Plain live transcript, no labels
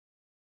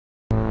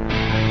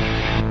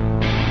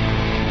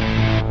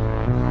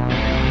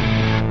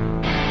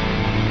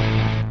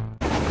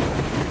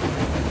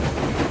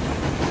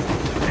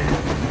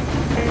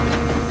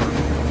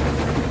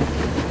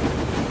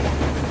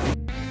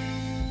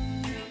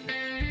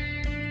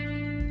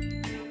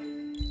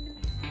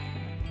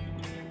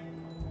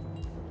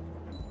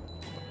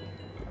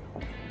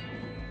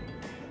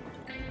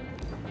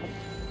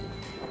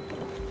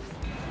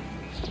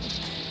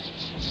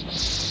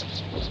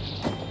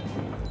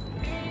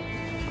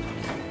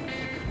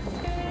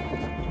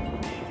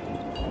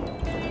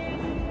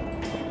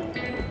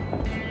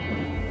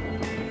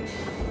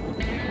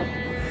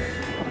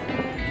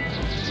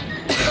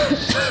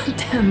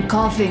Damn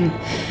coughing.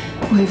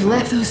 We've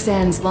left those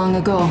sands long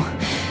ago,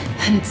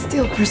 and it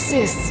still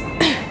persists.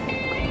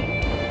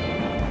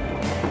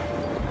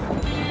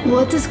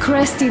 What does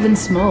Crest even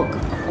smoke?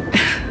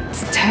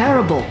 It's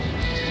terrible.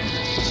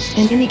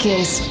 In any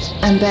case,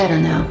 I'm better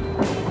now.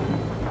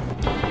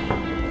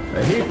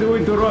 I hate to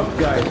interrupt,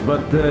 guys,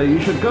 but you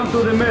should come to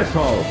the mess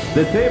hall.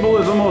 The table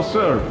is almost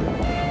served.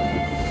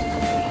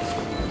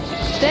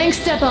 Thanks,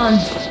 Stepan.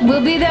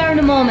 We'll be there in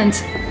a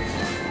moment.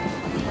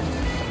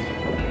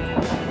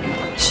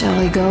 Shall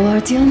we go,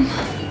 Artyom?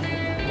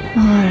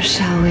 Or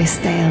shall we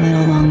stay a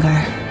little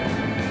longer?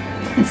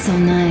 It's so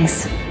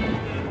nice.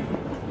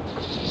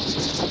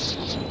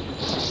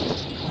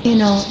 You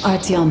know,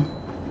 Artyom,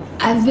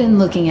 I've been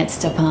looking at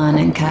Stepan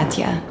and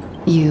Katya,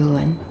 you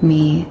and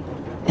me,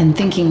 and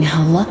thinking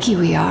how lucky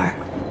we are.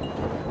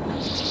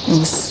 It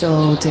was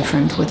so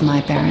different with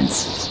my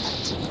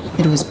parents.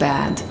 It was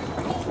bad.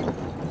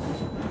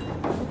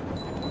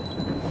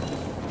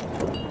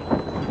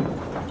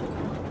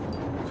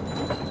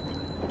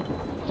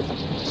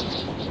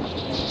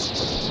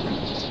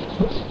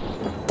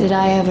 Did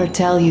I ever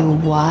tell you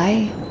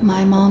why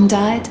my mom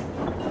died?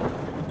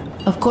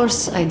 Of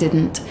course I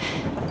didn't.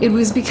 It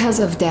was because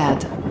of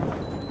Dad.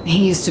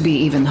 He used to be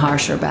even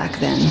harsher back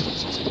then.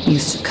 He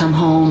used to come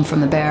home from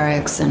the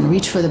barracks and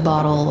reach for the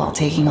bottle while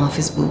taking off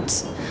his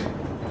boots.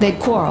 They'd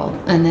quarrel,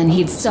 and then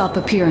he'd stop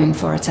appearing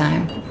for a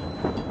time.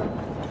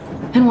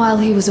 And while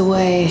he was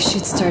away,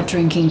 she'd start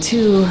drinking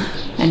too,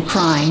 and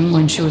crying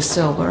when she was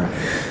sober.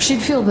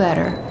 She'd feel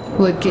better,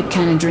 would get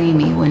kinda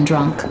dreamy when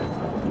drunk.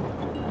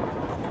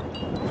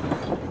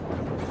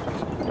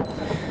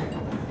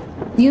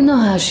 You know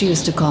how she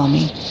used to call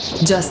me?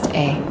 Just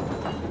A.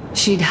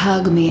 She'd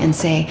hug me and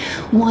say,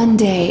 "One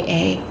day,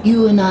 A,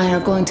 you and I are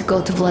going to go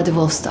to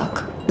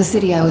Vladivostok, the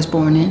city I was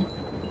born in.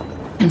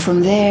 And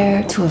from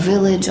there to a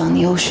village on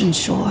the ocean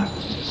shore."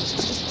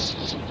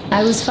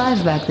 I was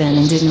 5 back then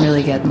and didn't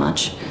really get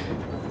much.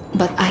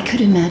 But I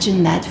could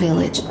imagine that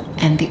village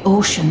and the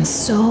ocean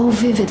so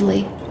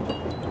vividly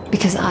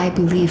because I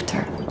believed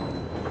her.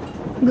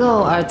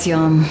 Go,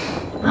 Artyom.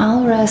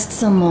 I'll rest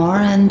some more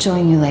and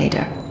join you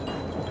later.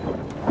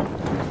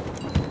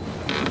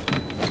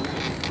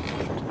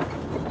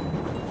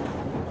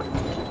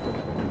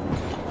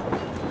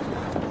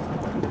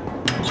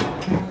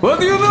 What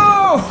do you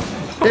know?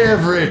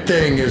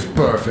 Everything is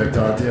perfect,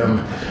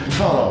 Artyom.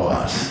 Follow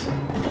us.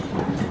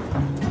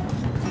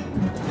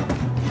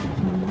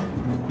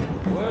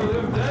 Well,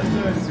 if that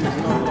nurse is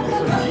not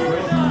also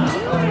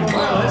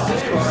well, this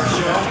is for our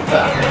show.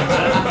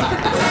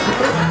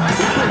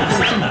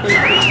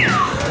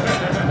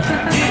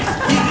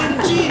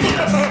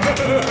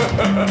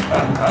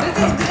 This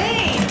is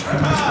great!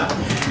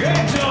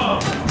 Great job!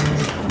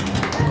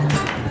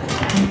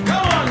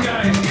 Come on,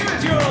 guys, give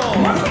it your all!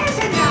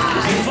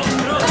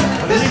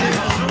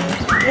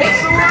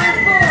 What's the word,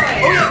 boy?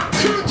 Oh yeah,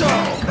 Kudo!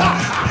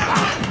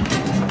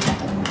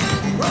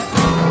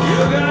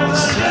 You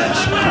guys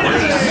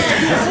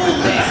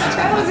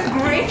That was a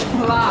great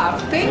laugh.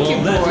 Thank you,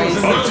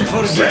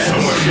 boys. Get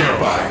somewhere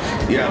nearby.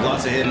 You have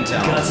lots of hidden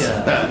talents.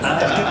 Katya,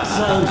 I've kept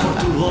silent for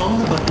too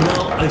long, but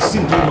now I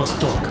simply must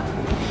talk.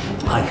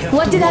 I have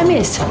What to did I warn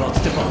miss? you about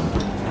Stepan.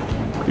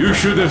 You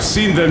should have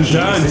seen them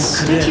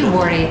dance. Don't you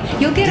worry.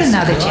 You'll get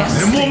another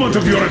chance. A moment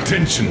of your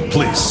attention,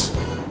 please.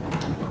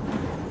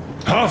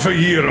 Half a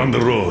year on the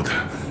road,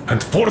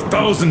 and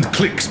 4,000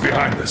 clicks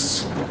behind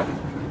us.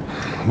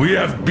 We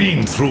have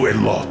been through a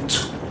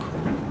lot.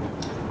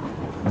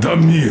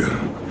 Damir.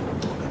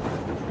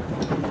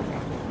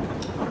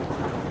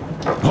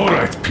 All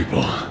right,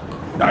 people.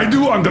 I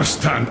do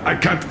understand I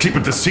can't keep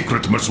it a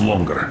secret much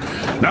longer.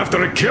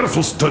 After a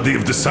careful study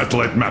of the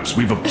satellite maps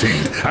we've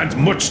obtained, and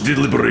much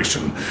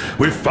deliberation,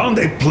 we've found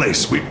a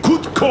place we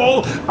could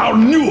call our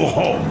new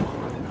home.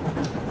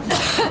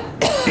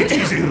 It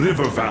is a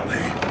river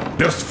valley.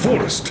 There's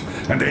forest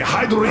and a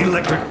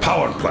hydroelectric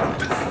power plant.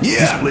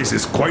 This place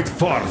is quite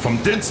far from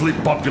densely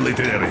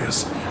populated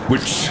areas,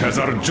 which, as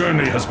our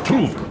journey has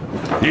proven,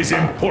 is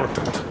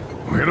important.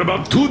 We're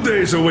about 2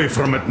 days away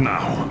from it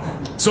now.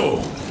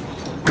 So,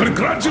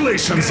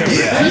 congratulations,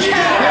 everyone!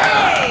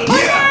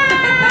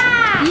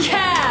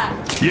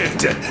 Yet,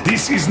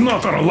 this is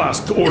not our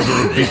last order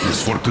of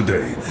business for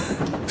today.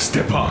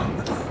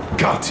 Stepan,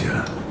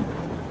 Katya.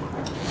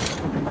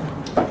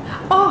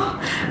 Oh,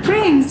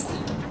 Prince!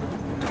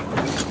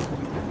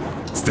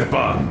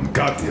 Stepan,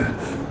 Katya,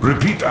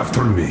 repeat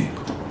after me.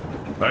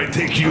 I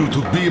take you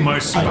to be my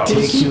spouse. I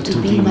take you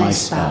to be my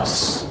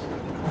spouse.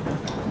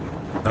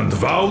 And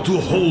vow to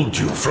hold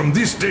you from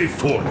this day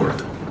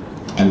forward.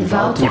 And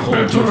vow to For hold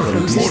better you or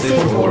from this day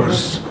forward,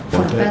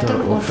 for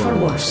better or for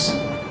worse.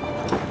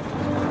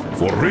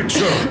 For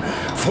richer,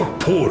 for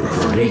poorer.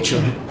 For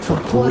richer, for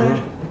poorer,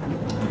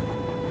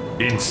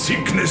 In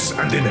sickness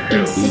and in in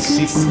health.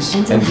 sickness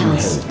and in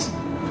health.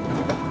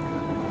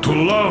 To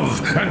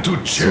love and to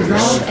To cherish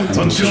love and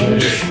to until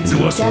cherish death do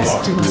until us death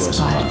part. do us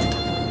part.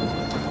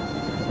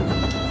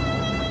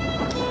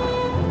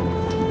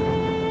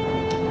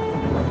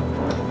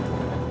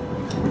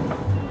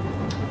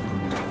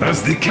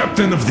 as the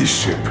captain of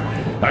this ship,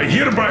 I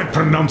hereby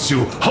pronounce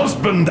you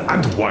husband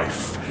and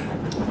wife.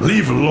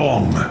 Live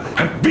long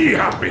and be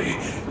happy.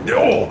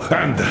 Oh,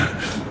 and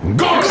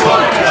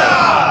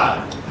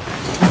Gorka!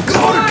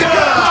 Gorka!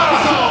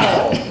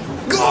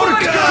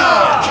 Gorka!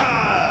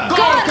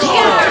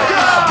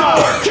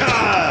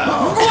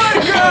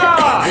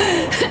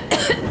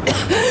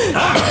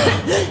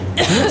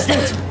 What's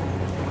that?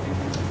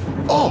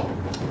 Oh!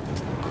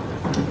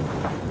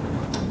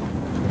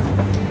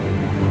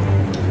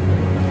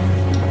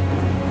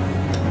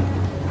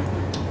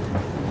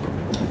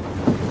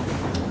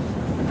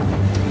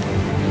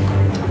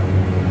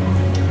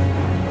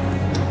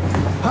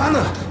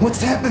 Anna,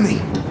 what's happening?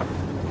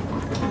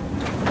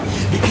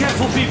 Be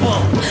careful, people!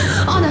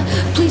 Anna,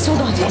 please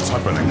hold on. What's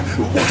happening?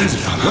 What is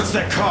it, Anna? What's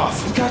that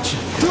cough? Gotcha.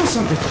 Do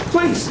something,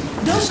 please.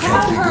 Don't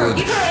call her.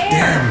 Give her air.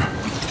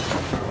 Damn!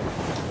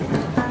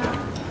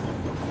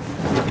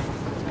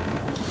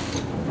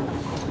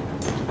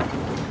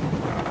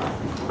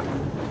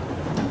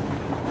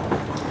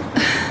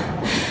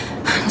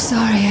 I'm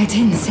sorry I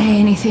didn't say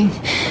anything.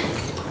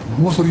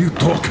 What are you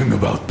talking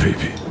about,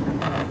 baby?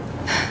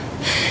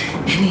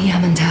 In the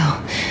Yamantau,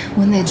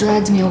 when they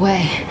dragged me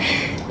away,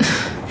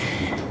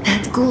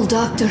 that ghoul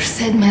doctor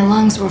said my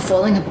lungs were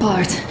falling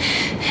apart.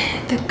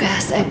 The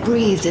gas I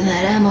breathed in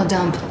that ammo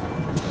dump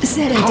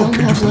said I How don't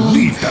can have you long.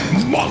 believe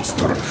that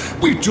monster?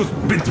 We've just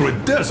been through a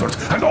desert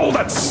and all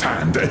that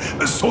sand,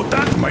 so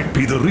that might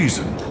be the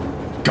reason.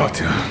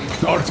 Katya,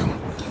 Artyom,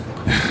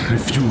 a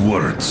few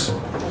words.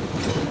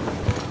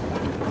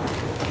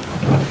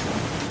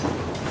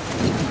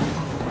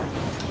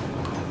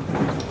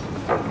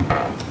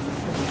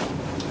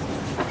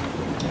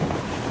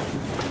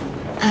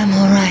 I'm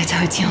all right,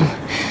 Artyom.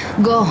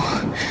 Go.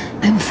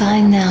 I'm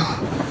fine now.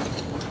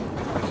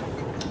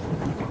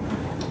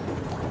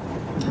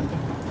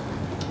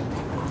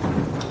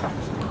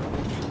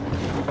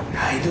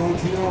 I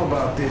don't know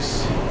about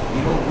this.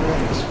 The old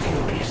man is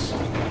furious.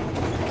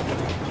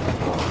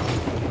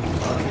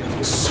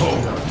 So,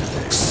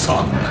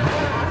 son,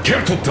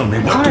 care to tell me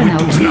what Colonel,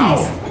 do we do please.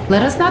 now?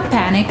 Let us not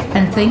panic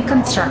and think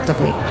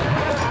constructively.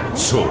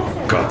 So,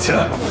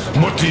 Katya,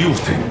 what do you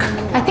think?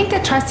 I think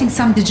that trusting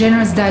some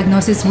degenerate's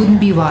diagnosis wouldn't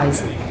be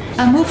wise.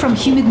 A move from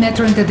humid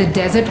metro into the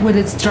desert with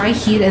its dry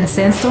heat and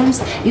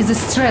sandstorms is a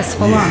stress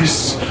for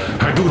lungs.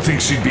 Yes, I do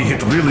think she'd be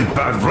hit really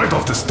bad right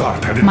off the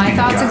start had it My been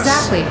thoughts gas.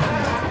 exactly.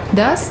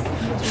 Thus,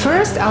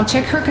 first I'll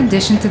check her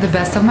condition to the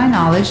best of my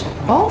knowledge.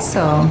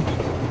 Also,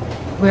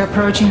 we're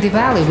approaching the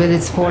valley with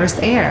its forest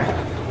air.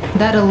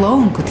 That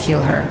alone could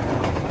heal her.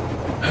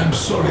 I'm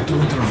sorry to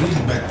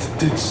intervene, but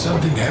did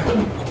something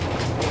happen?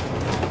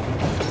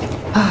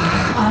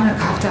 Anna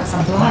coughed out some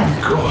My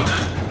blood. God.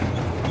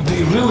 Do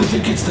you really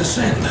think it's the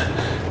sand?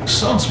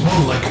 Sounds more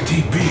like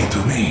TB to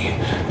me,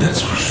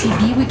 that's for sure.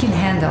 TB we can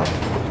handle.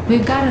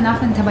 We've got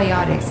enough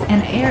antibiotics,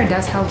 and air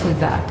does help with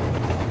that.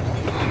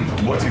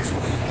 What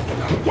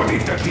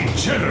if that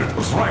degenerate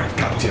was right,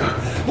 Katya?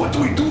 What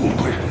do we do?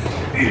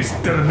 Is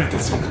there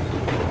medicine?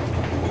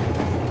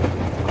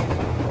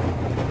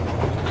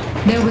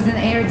 There was an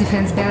air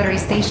defense battery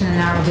station in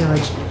our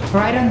village.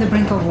 Right on the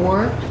brink of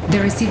war, they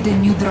received a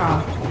new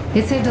drug.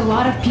 It saved a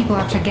lot of people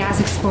after gas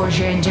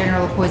exposure and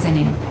general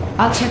poisoning.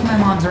 I'll check my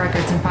mom's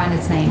records and find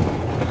its name.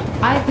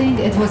 I think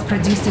it was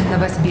produced in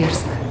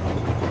Novosibirsk.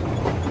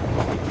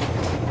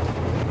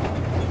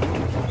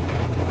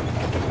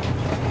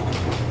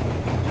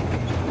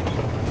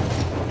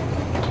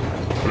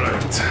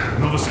 Right,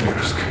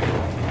 Novosibirsk.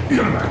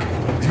 Yermak,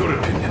 your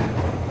opinion?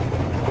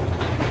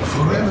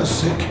 For Anna's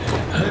sake,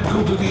 I'd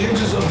go to the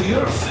edges of the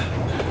earth.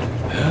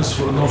 As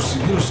for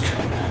Novosibirsk,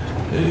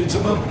 it's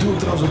about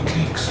 2,000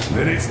 leagues.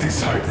 Then it's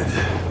decided.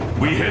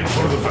 We head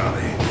for the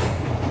valley.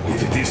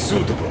 If it is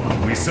suitable,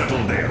 we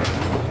settle there.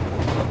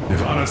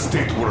 If Anna's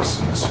state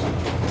worsens,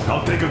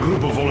 I'll take a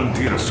group of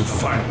volunteers to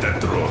find that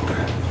drug.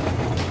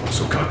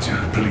 So Katya,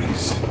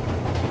 please,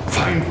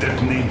 find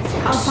that name for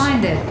us. I'll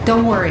find it,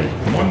 don't worry.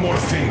 One more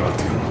thing,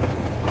 Artyom.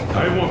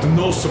 I want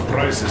no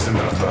surprises in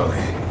that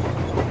valley.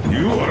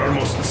 You are our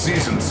most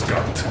seasoned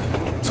scout.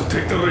 So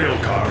take the rail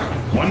car,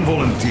 one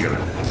volunteer,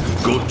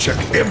 go check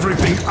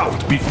everything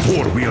out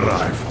before we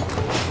arrive.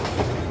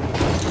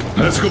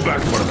 Let's go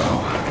back for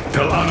now.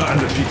 Tell Anna and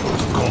the people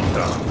to calm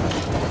down.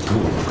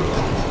 Poor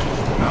girl.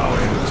 Now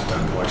I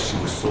understand why she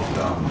was so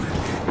down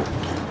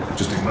lately.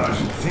 Just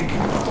imagine thinking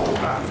about all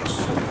that for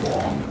so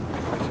long.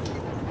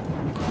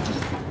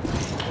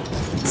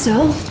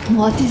 So,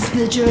 what is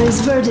the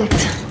jury's verdict?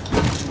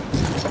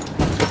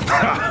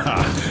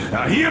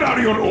 Now here are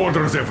your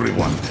orders,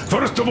 everyone.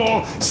 First of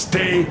all,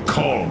 stay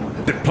calm.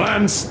 The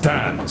plan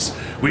stands.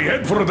 We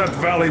head for that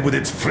valley with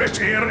its fresh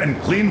air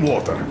and clean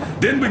water.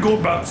 Then we go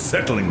about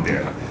settling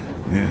there.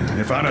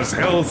 If Anna's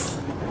health...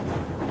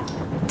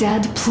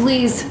 Dad,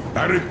 please.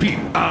 I repeat,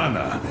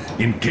 Anna,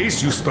 in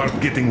case you start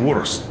getting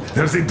worse,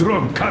 there's a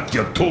drug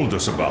Katya told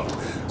us about,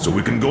 so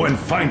we can go and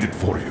find it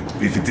for you,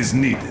 if it is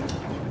needed.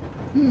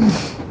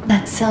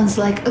 That sounds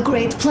like a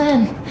great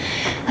plan.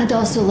 I'd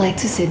also like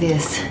to say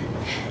this.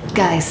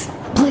 Guys,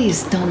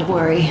 please don't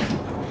worry.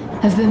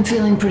 I've been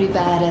feeling pretty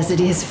bad as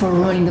it is for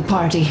ruining the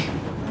party.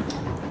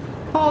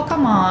 Oh,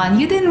 come on,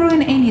 you didn't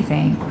ruin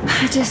anything.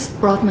 I just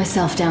brought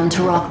myself down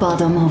to rock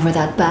bottom over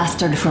that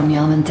bastard from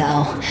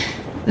Yelmental.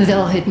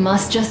 Though it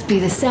must just be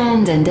the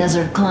sand and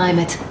desert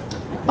climate.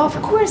 Of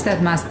course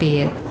that must be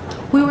it.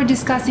 We were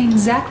discussing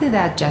exactly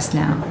that just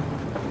now.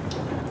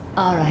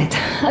 Alright,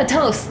 a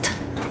toast.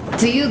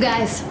 To you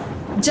guys.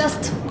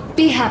 Just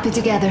be happy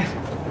together.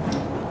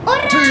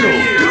 To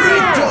you!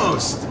 Great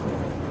toast!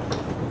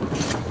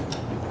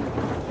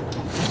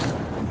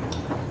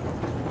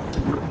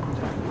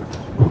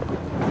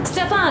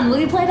 Stefan, will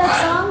you play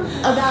that song?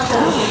 About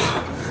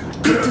us?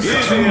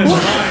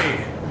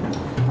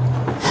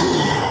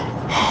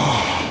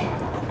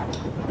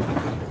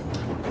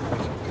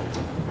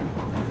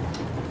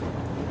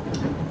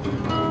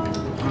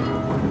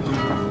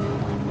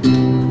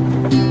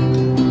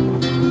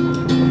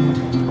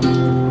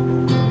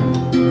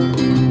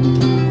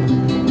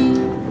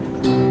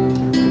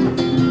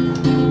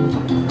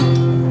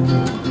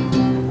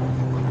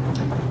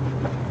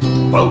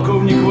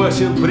 Полковник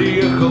Васин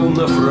приехал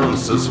на фронт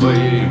со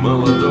своей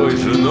молодой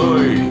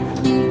женой.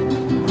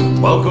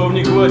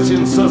 Полковник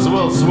Васин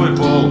созвал свой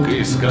полк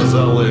и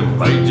сказал им: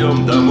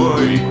 пойдем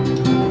домой.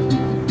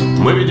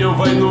 Мы ведем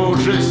войну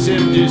уже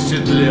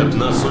 70 лет,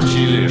 нас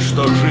учили,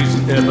 что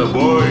жизнь это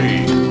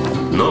бой.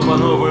 Но по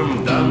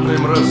новым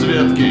данным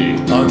разведки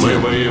мы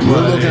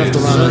воевали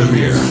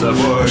сами с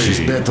собой.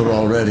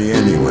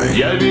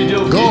 Я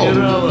видел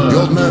генерала,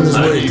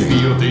 они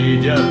пьют и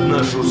едят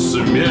нашу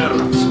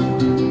смерть.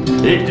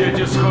 Их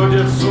дети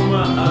сходят с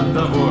ума от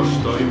того,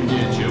 что им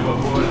нечего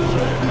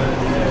больше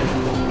хотеть.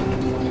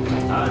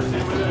 А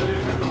земля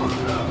лежит в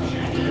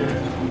ржавчине,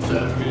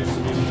 церкви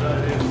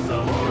смешали с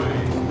собой.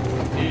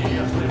 И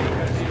если мы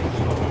хотим,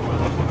 чтобы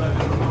было куда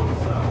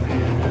вернуться,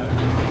 время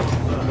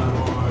вернуться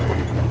домой.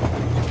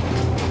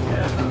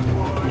 Этот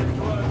бой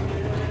твой.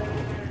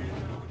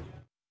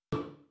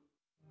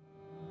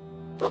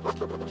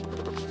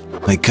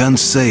 I can't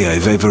say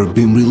I've ever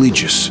been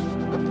religious.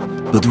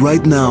 But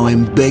right now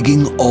I'm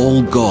begging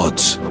all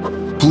gods,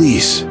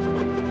 please,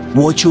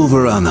 watch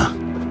over Anna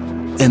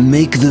and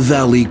make the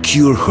valley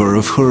cure her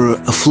of her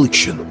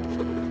affliction.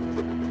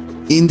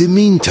 In the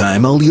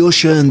meantime,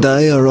 Alyosha and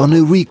I are on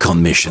a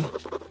recon mission.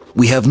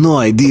 We have no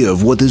idea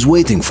of what is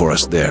waiting for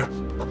us there,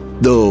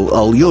 though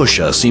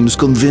Alyosha seems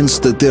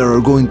convinced that there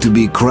are going to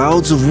be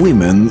crowds of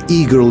women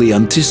eagerly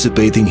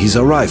anticipating his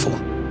arrival.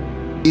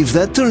 If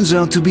that turns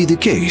out to be the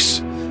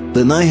case,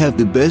 then I have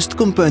the best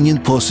companion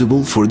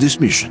possible for this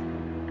mission.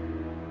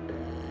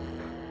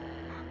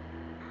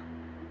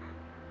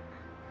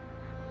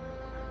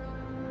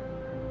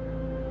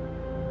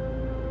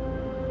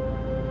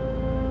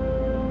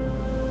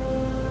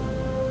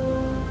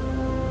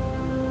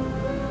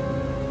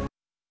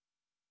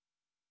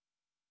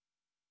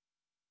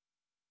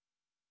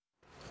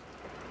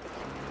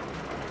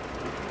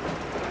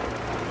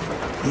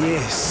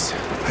 Yes,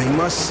 I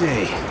must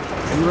say,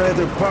 I'm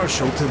rather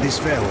partial to this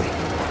valley.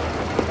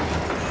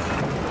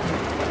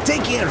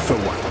 Take air for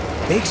one.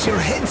 Makes your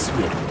head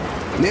swim.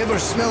 Never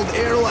smelled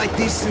air like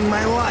this in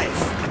my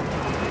life.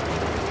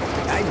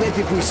 I bet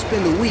if we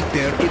spend a week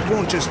there, it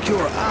won't just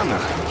cure Anna.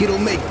 It'll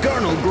make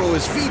Colonel grow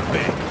his feet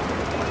back.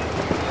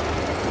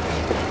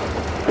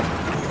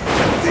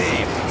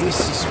 Damn, this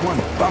is one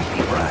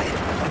bumpy ride.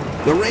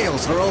 The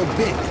rails are all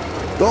bent.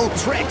 The whole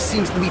track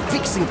seems to be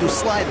fixing to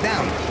slide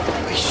down.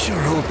 I sure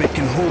hope it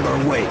can hold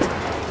our weight.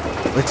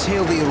 Let's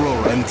hail the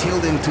Aurora and tell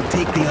them to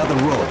take the other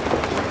road.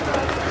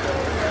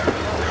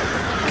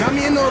 Come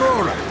in,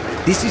 Aurora.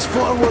 This is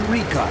forward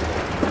recon.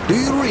 Do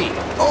you read?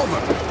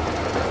 Over.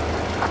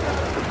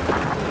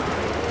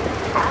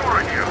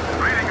 Aurora here.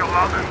 Reading you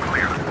loud and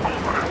clear.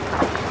 Over.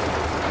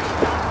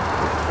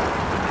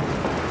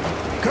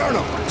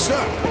 Colonel,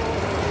 sir.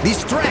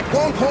 This track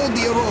won't hold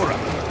the Aurora.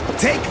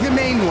 Take the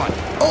main one.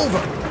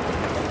 Over.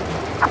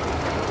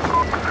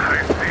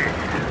 I see.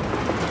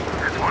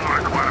 This one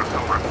requires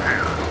some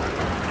repair.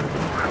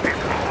 This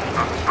will hold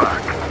us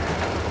back.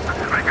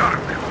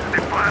 Regardless,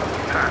 the plan's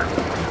task.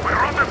 We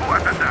rendezvous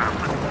at the dam.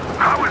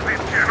 How is the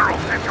general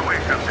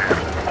situation there?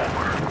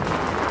 Over.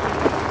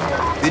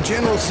 The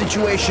general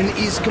situation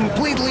is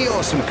completely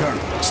awesome,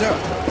 Colonel. Sir,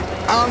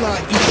 Anna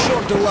is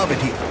sure to love it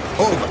here.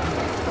 Over.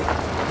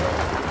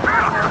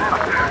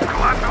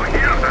 Glad to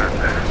hear that.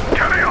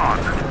 Carry on.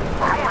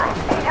 Aurora,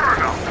 over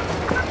and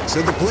out.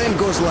 So the plan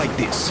goes like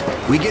this.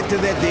 We get to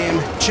that dam,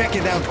 check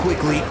it out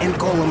quickly, and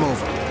call them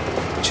over.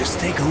 Just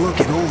take a look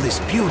at all this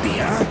beauty,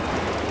 huh?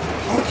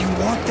 Don't you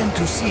want them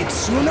to see it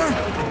sooner?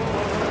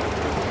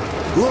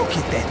 Look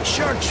at that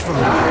church from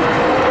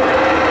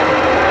here.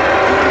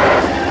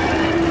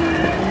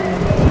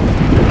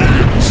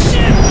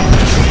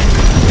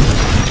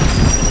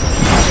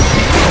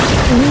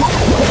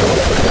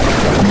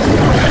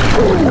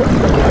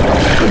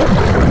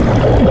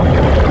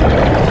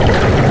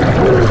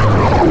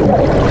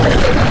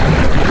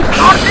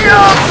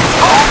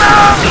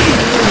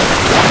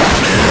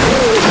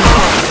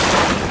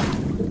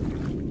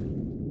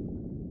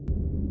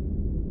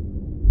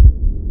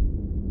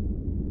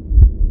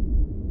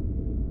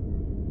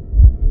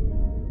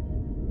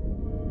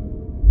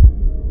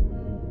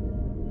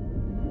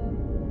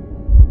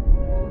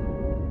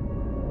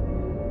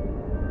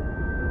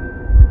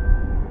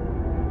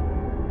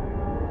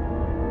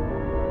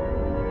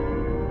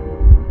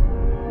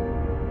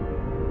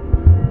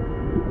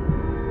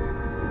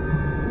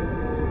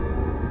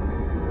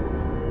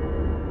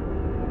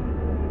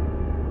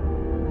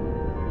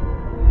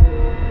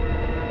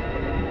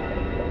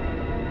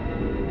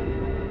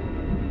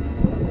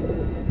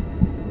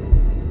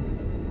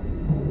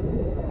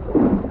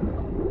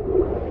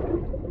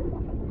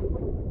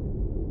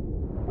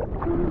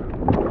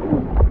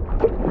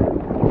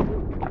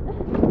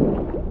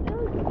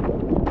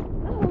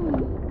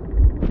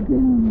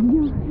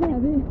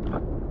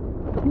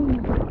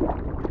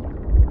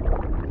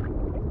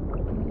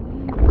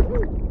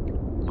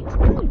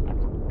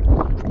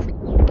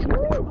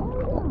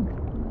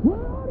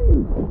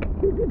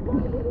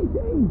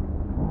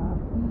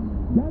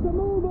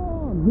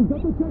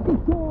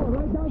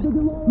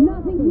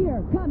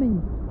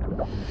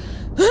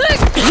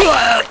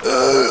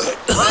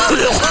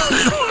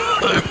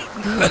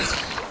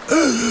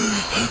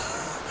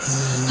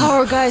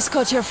 Our guys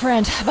caught your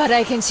friend, but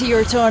I can see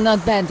your two are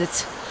not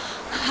bandits.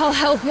 I'll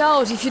help you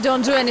out if you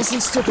don't do anything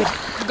stupid.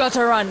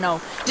 Gotta run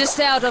now. Just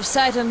stay out of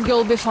sight and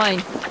you'll be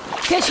fine.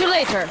 Catch you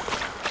later.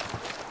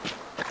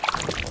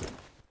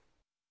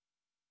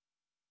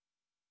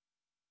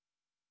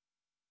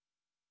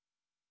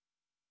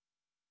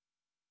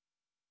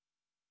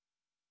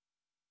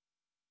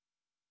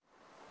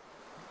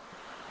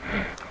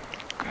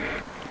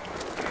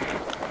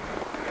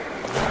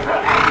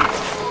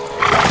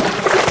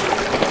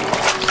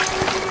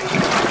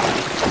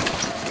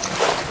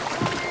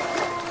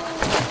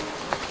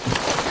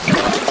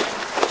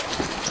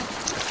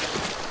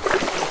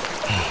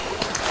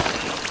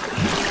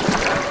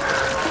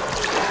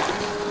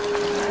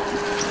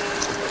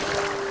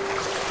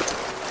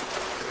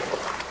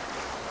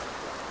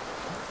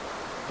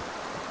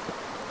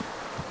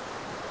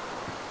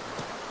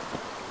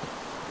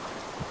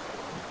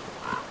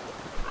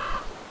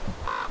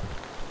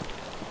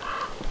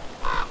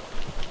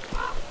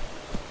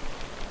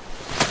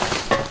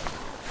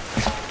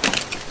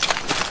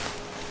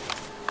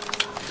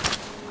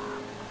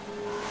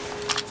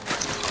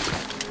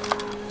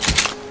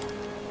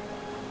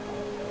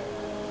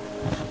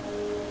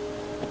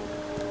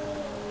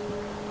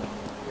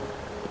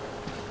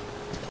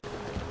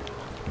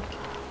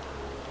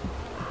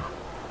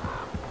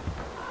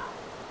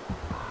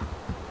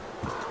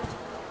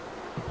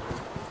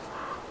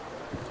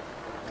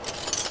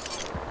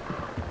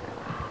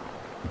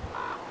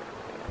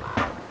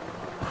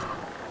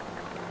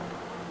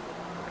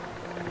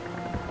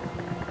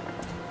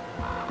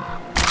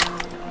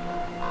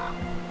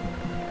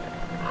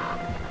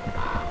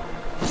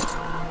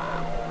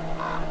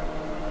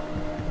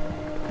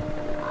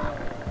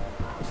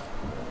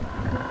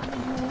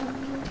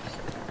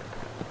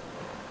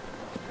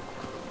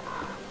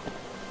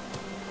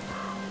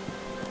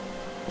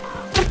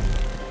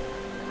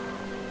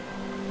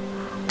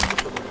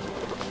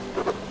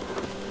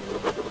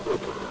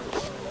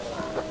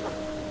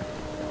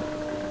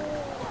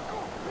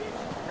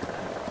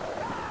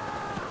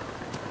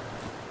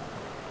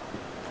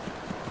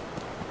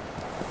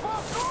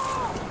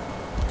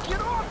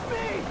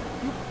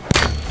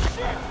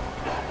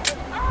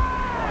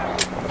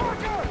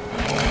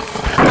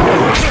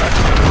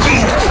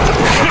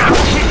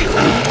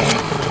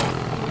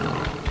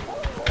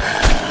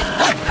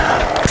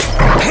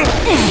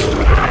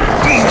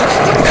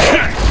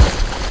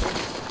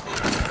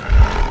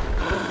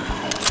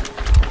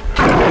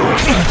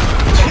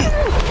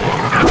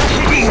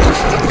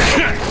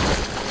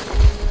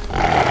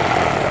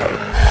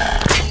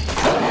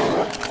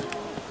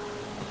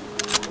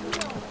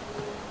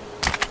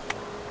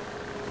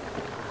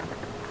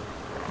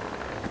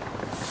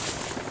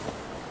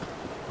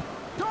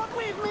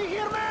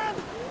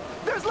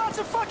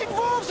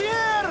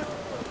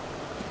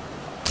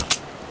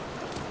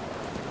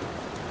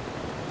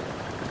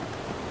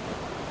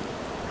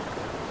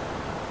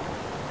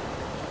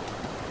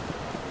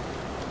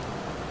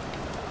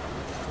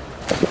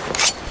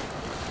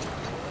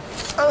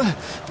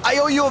 I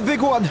owe you a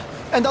big one,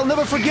 and I'll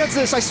never forget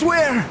this, I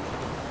swear!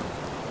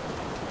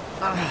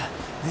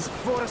 These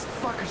forest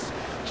fuckers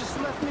just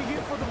left me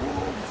here for the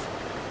wolves.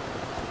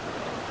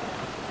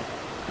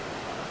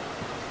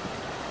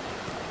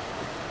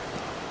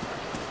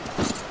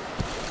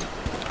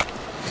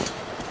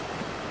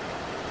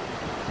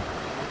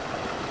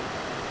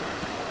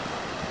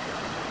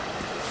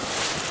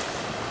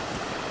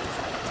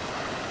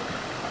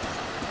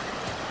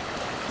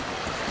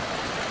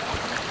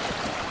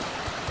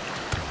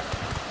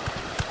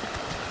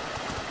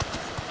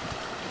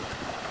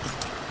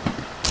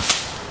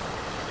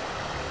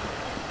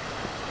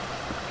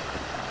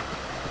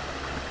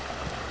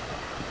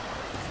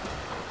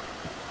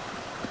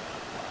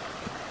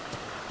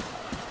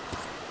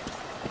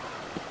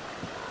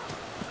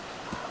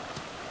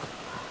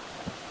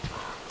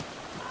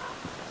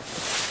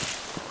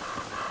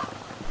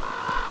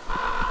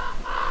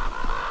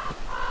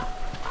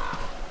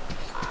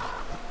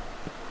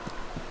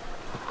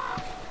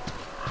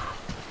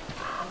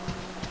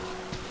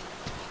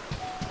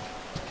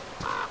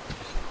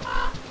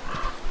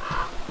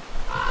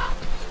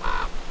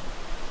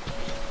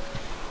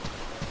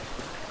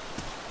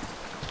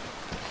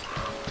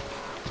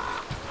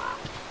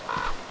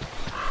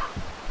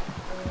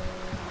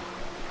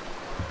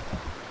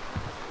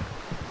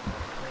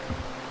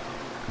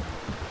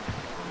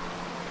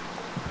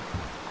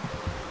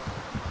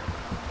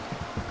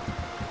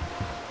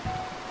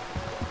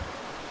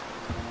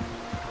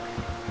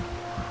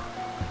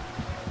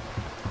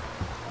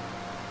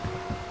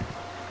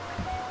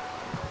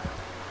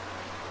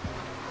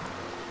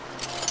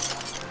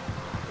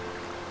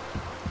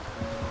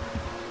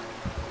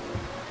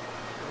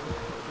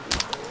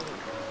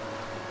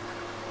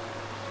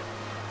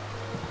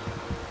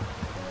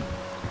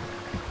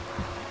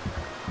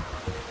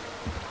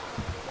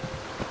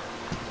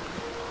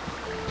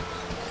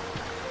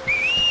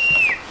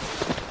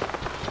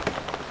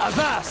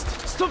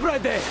 Avast! Stop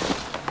right there!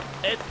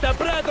 It's the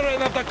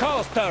brethren of the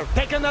coaster!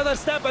 Take another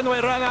step and we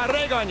run our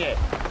rig on you!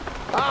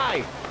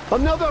 Aye!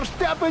 Another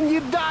step and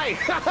you die!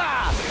 Ha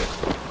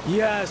ha!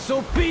 Yeah,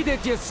 so beat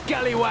it, you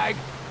scallywag!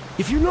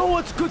 If you know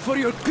what's good for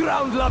your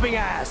ground-loving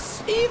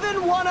ass!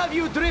 Even one of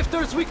you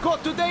drifters we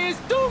caught today is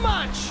too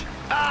much!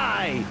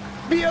 Aye!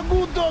 Be a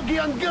good doggy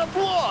and get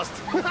lost!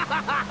 Ha ha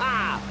ha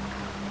ha!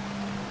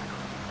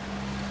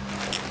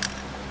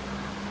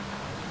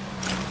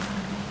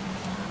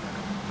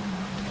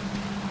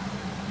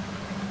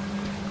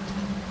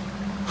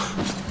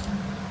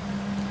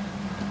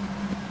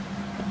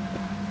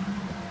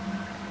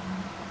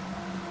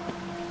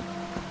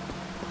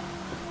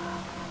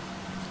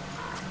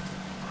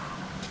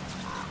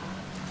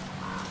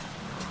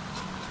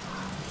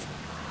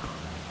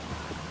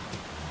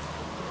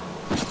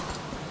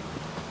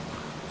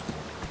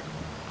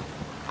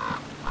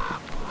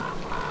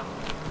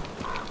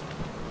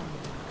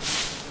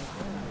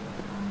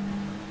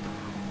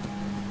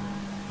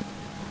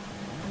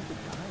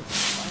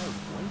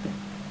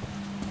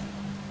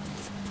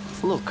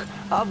 Look,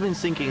 I've been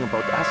thinking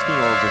about asking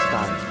you all this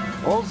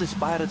time. All this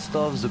pirate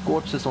stuff, the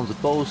corpses on the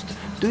post.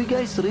 Do you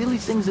guys really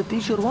think the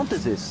teacher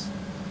wanted this?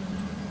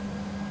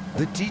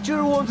 The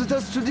teacher wanted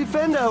us to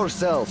defend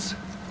ourselves.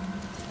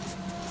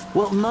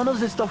 Well, none of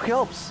this stuff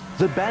helps.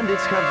 The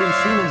bandits have been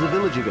seen in the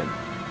village again.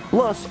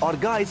 Plus, our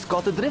guys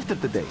caught a drifter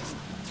today.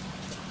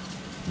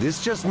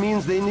 This just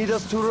means they need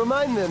us to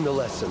remind them the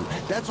lesson.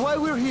 That's why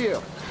we're here.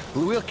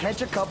 We'll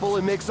catch a couple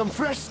and make some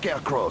fresh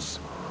scarecrows.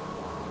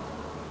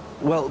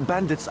 Well,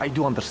 bandits, I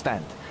do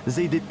understand.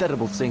 They did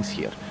terrible things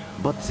here.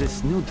 But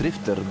this new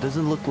drifter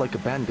doesn't look like a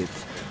bandit.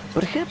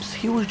 Perhaps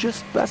he was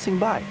just passing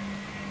by.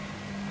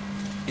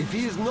 If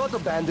he is not a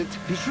bandit,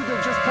 he should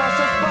have just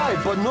passed us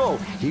by, but no,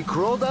 he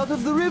crawled out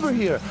of the river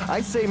here.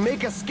 I say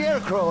make a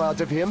scarecrow out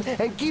of him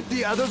and keep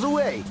the others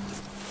away.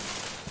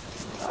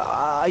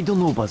 I don't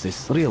know about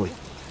this, really.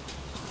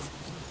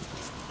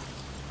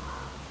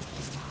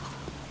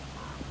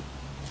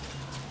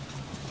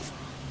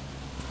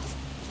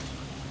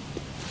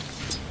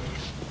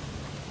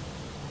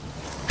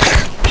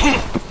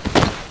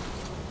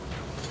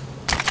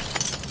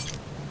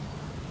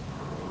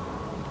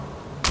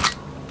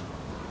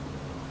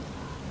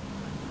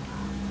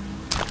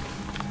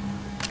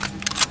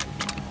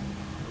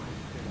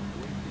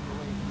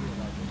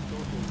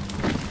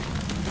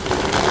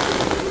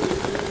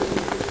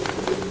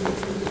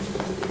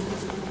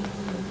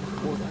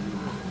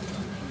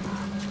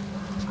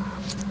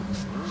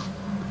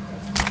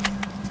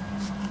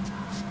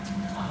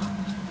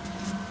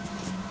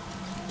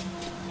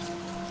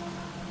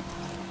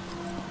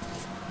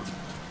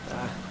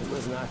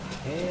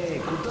 Hey,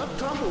 could that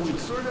tumbleweed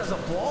serve as a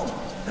ball?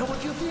 Now what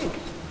do you think?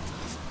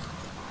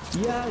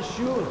 Yeah,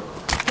 sure.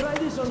 Try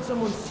this on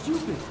someone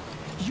stupid.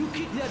 You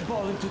kicked that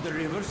ball into the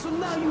river, so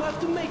now you have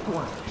to make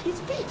one.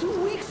 It's been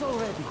 2 weeks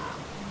already.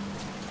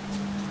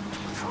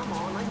 Come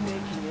on, I'm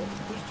making it.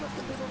 There's just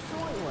a bit of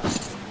soil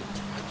left.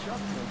 I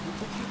just meant we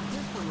could keep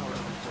this one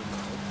around for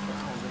now.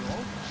 Round and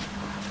all.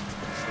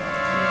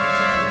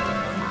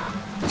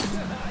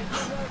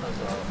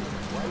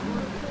 Why would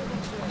I say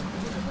that?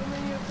 So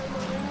many of them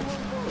are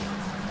anyone goes.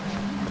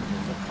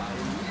 The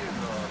pioneer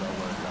of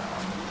our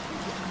lab.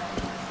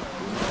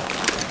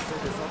 So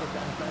this other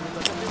damn planet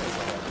like a minute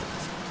ago.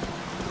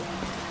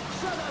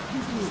 Shut up,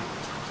 you two!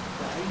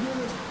 Are you in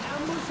an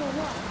ambush or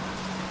what?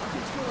 I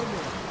can show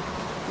you.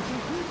 If you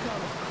do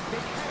come,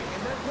 they hang,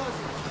 and that does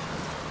it.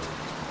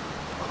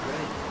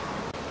 Great.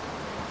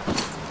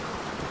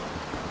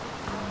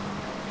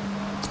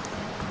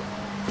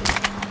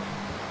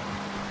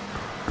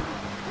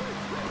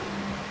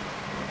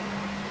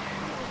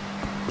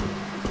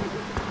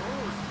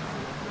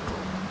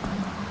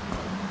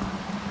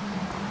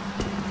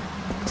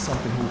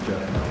 Something moved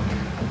out of mind.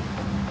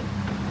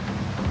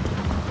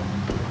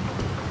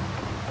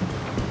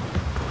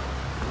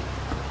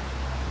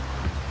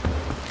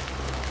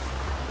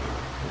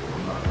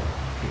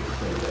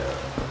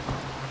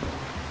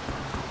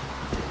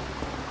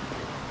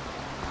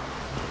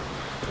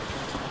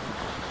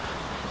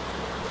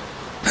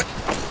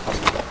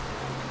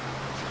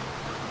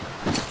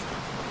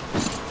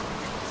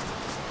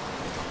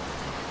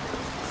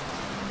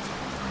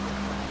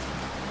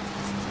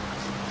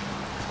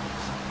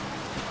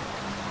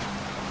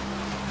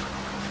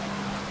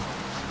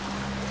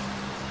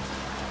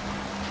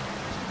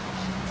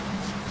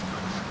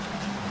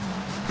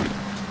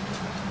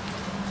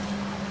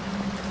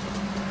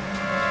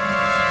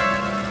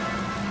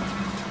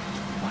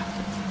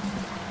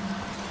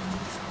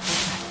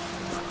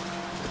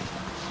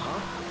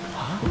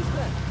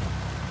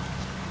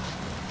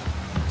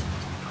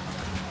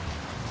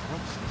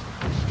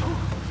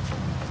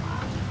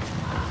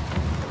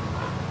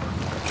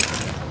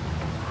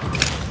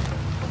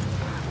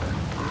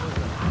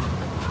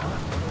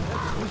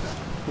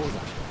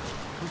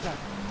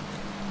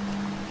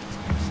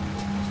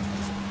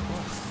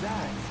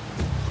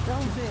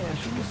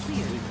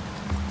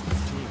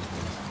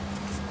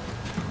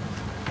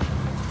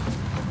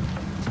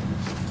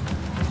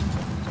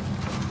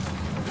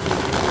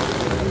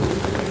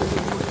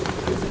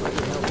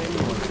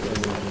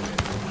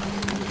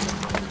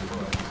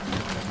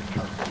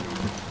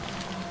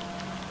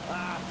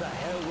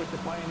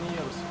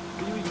 pioneers.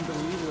 Can you even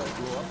believe we all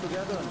grew up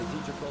together and the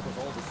teacher taught us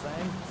all the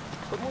same?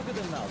 But look at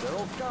them now, they're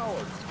all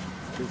cowards.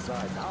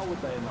 Besides, how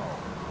would they know?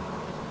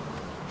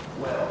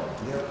 Well,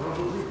 they're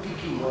probably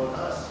picking on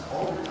us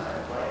all the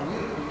time, like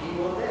we're picking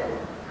on them.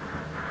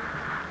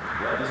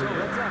 So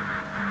what's up?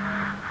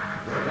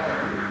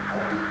 How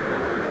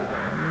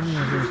many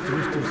of those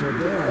drifters are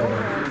there?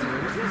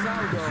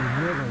 Because you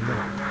never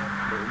know.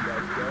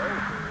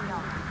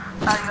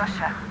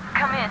 Alyosha,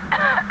 come in.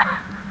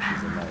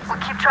 We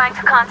keep trying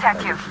to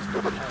contact you.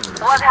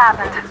 What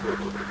happened?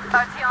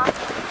 Artyom?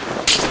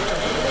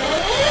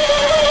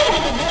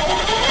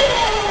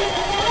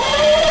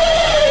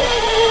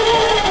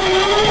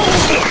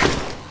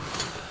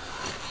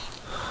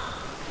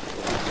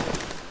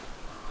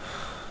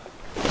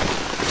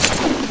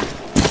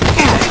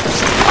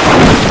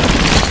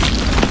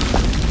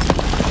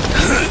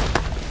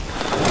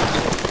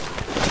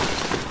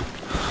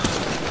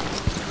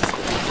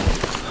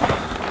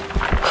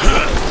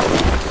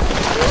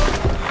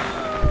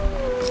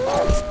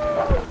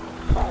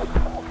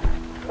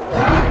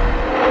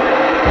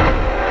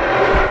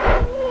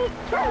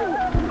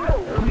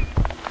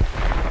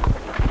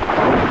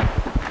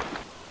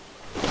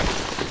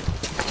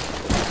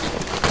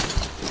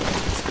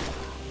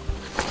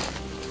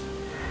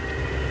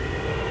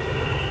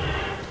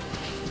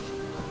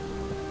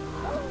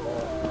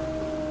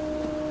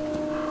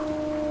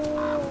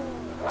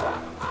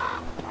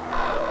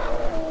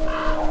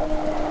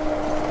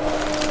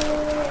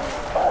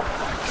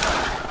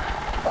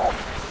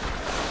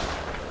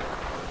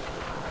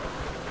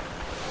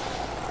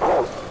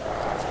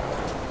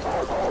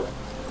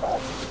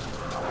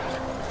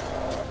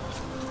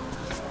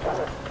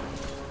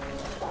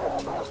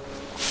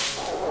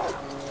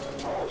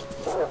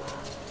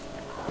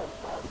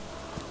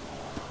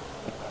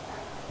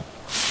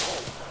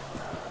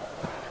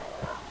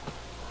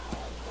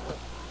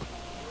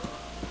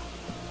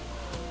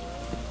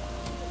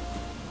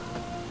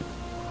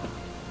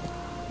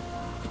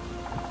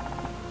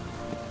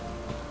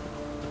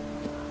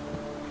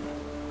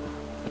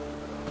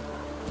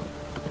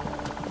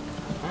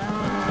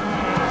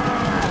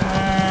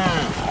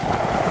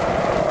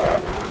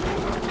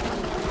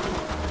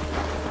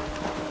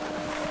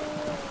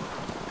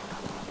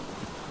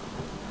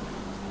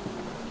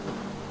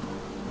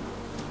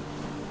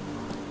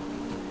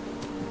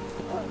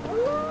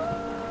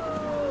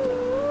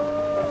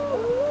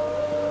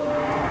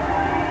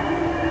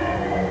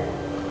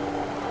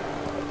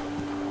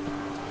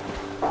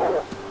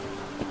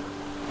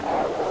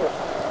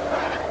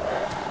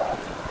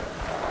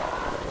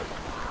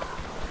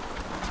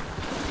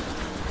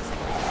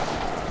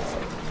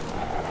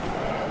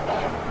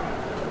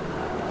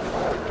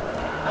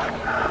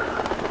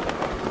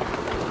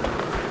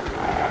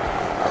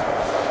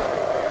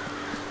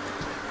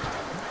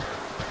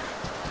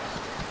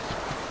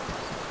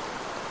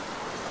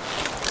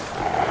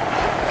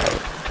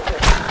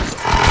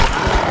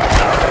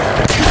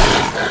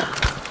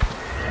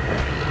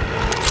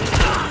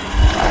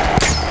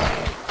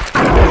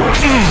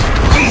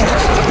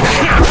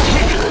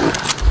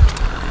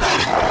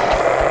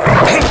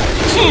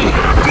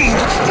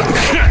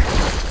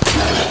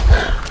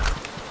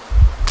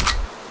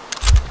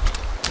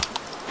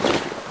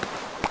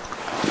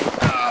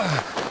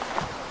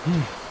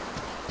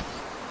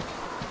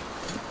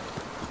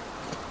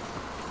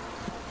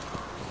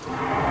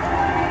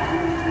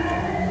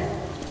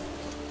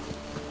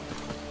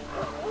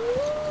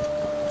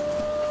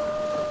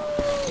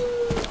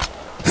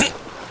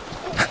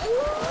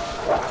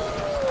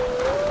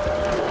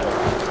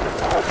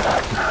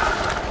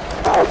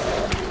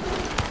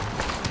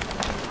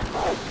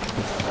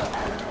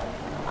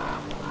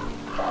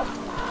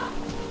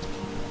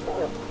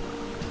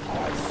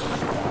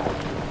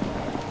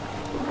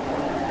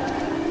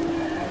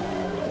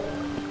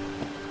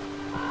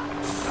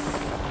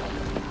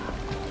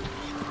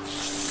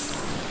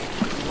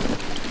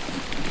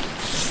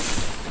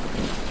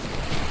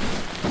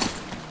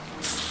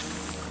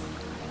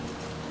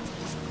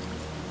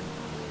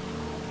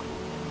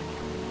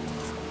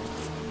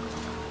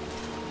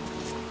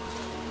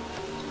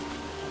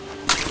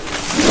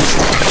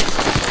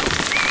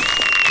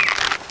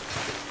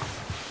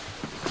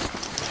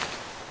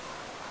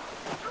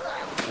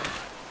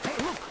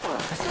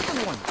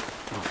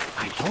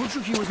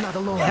 He was not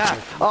alone. Yeah,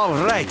 all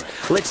right.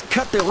 Let's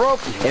cut the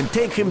rope and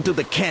take him to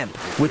the camp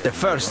with the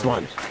first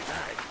one.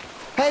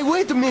 Hey,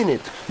 wait a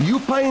minute. You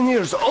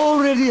pioneers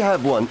already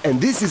have one,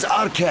 and this is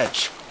our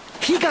catch.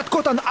 He got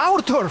caught on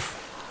our turf.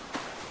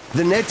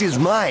 The net is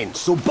mine,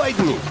 so bite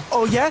me.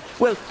 Oh, yeah?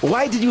 Well,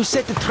 why did you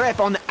set the trap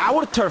on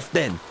our turf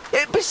then?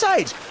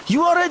 Besides,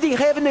 you already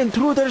have an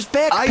intruder's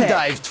backpack. I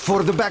dived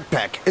for the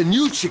backpack, and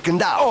you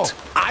chickened out. Oh,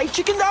 I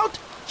chickened out?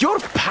 You're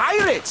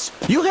pirates!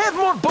 You have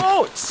more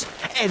boats!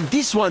 And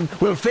this one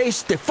will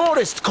face the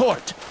forest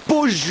court.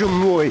 Bоже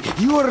мой,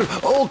 you're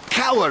all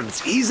cowards.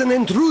 He's an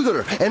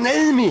intruder, an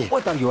enemy.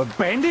 What are you, a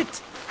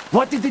bandit?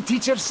 What did the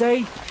teacher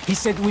say? He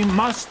said we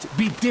must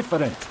be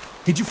different.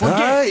 Did you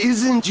forget?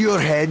 Isn't your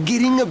head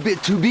getting a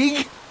bit too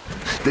big?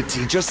 The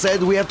teacher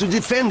said we have to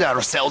defend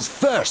ourselves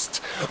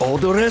first. All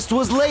the rest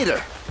was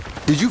later.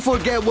 Did you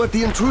forget what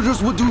the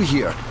intruders would do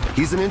here?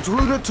 He's an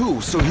intruder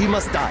too, so he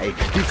must die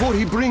before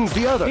he brings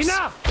the others.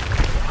 Enough!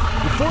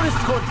 The forest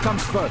court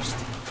comes first.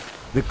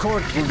 The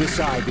court will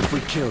decide if we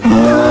kill him.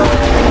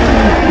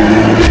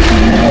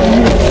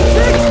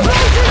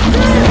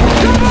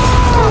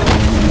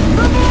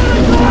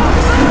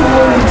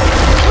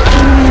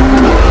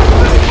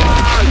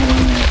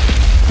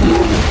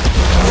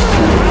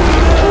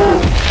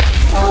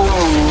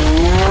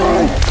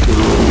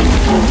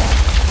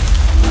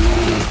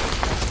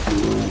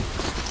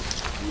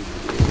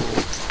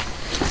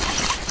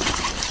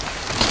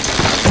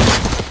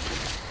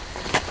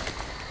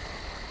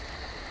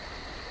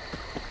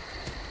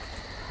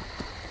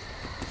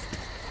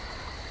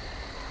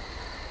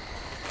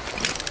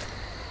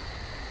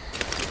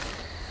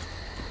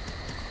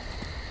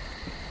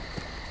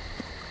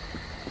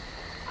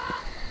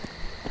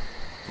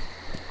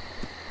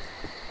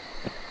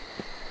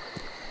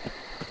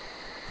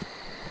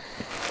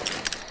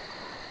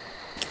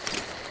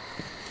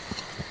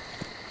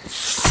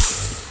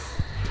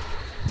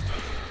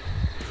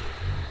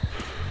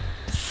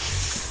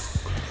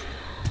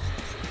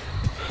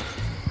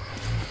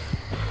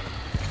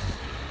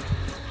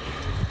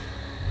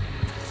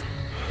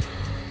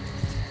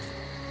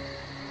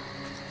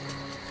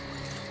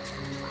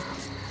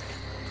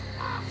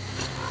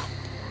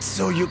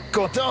 So you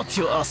got out,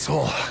 you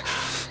asshole.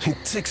 It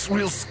takes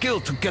real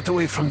skill to get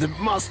away from the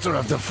master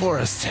of the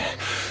forest.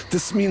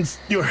 This means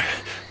you're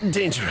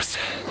dangerous.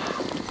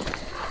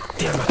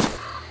 Damn it.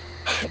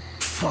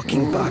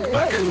 Fucking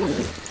backpack.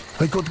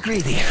 I got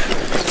greedy.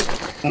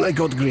 I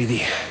got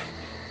greedy.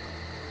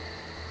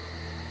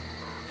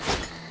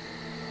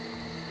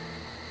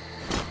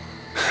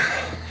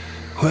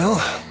 Well,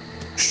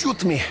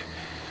 shoot me.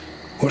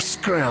 Or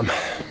scram.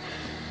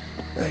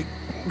 I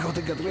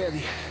gotta get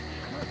ready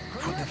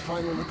for the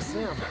final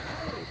exam.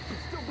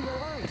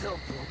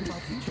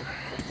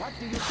 What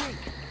do you think?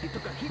 He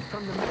took a hit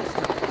from the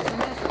master. The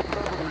master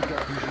probably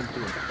got vision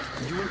too.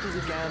 You went to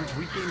the camp,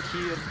 we came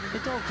here.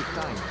 It all took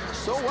time.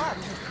 So what?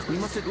 We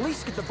must at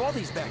least get the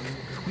bodies back.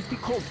 We'd be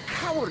called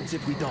cowards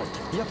if we don't.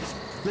 Yep.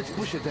 Let's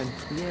push it then.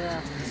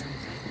 Yeah.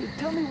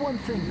 Tell me one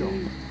thing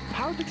though.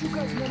 How did you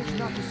guys manage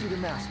not to see the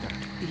master?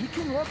 He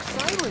can walk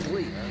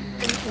silently.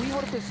 And we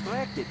were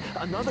distracted.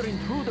 Another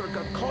intruder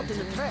got caught in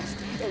the traps.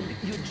 And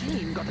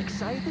Eugene got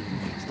excited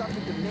and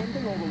started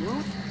demanding all the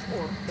loot.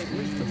 Or at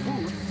least the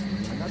boots.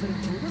 Another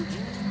intruder?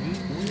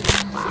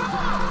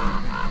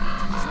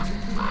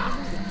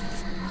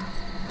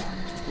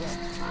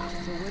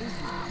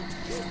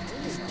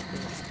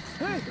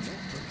 Hey!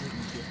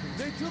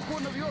 They took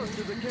one of yours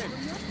to the camp.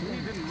 He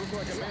didn't look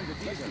like a bandit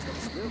either.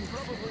 They'll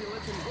probably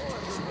let him go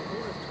after the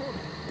forest court.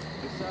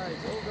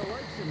 Besides, Olga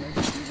likes him and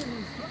she's an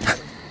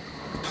instructor.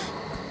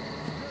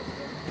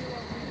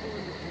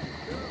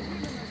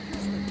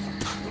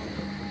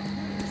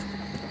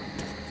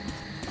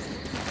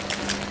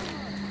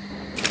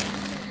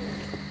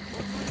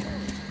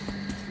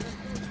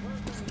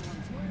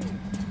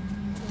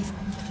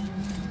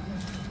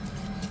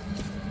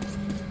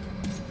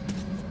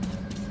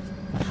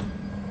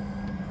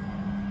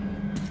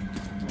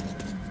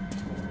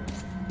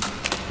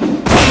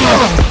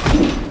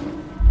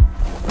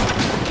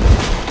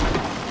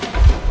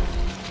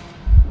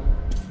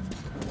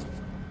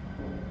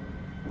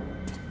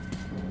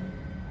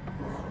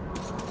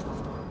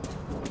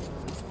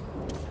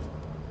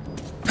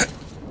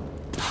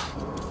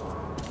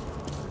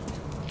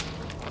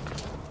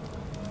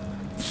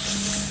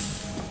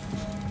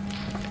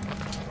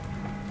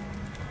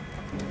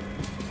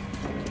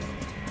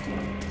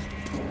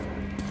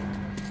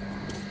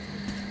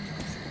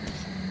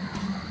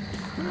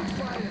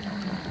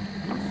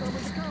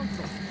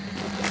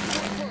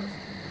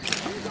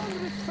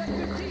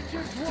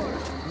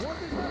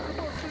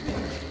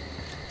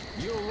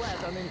 You let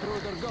an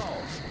intruder go.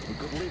 We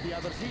could leave the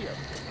others here.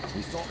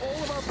 We saw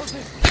all of our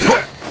positions. You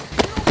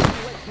don't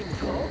let him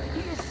go.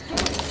 He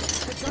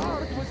escaped. The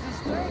guard was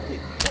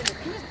distracted, and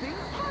he's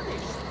being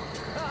punished.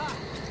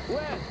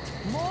 Well,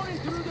 more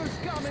intruders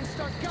come and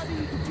start cutting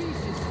you to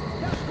pieces.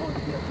 That's going to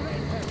be a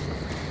great help.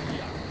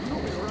 Yeah, you'll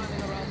be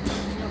running around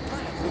in your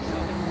pants or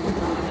something.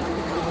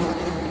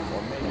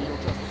 Or maybe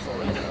you'll just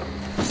surrender.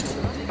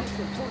 Running is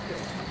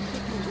important.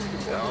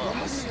 Oh,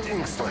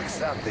 stinks like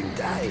something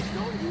died.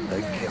 I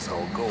guess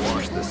I'll go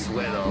wash the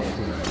sweat off.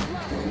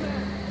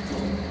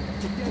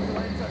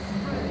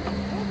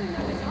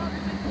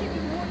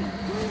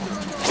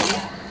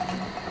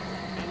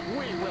 And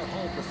we will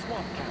hold the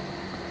swamp camp.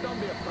 Don't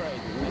be afraid,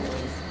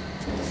 weaklings.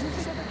 You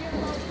forget again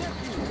about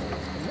nephew.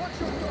 And watch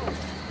your tone.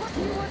 But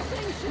you were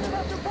saying shit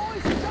about the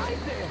boys who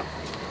died there.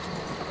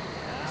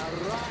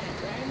 Right.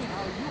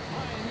 Anyhow, you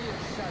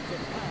pioneers shut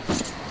your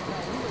past.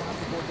 Now we will have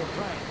to board the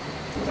train.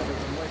 Better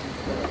than waiting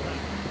for the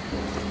train.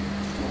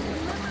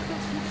 Remember the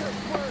teacher's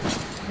words.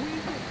 We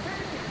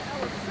defended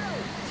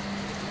ourselves.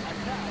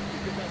 Attack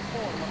is the best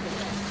form of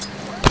defense.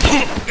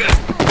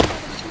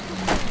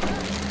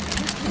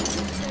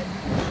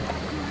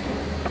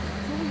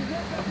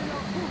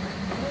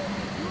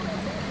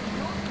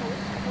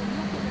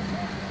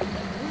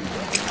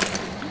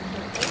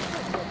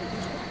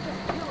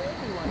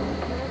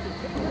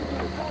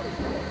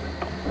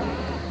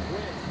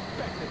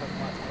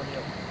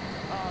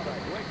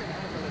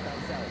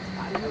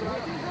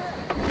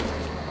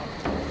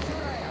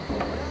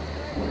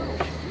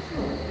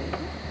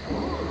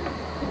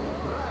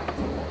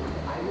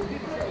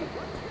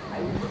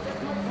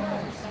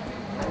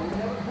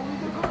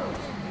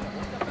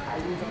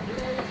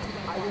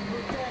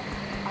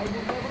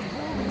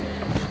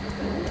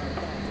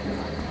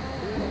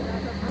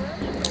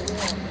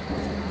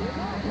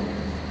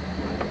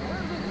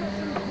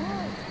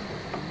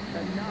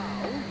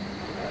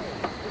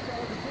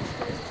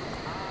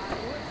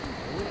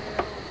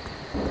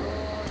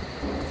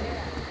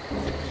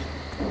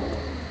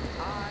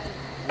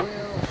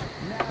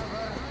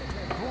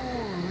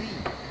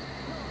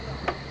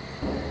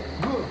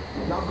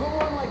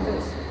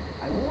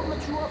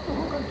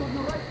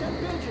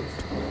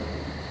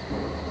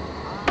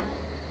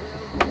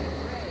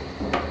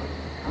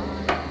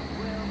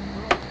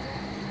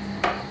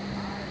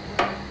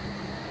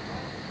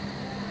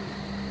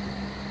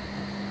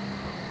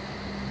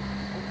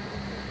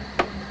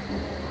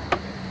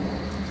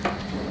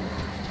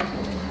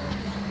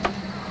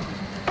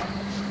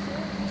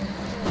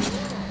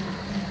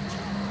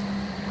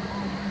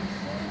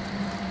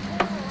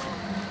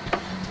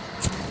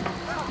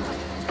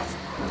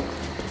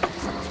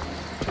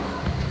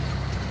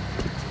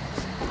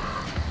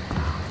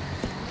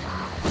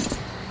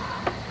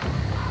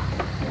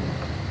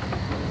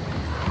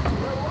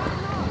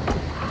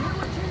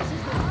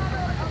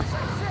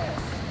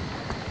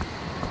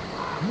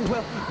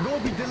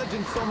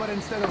 urgent somewhere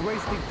instead of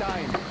wasting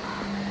time.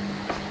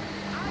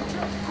 I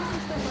just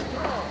finished the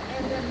patrol,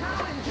 and am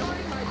now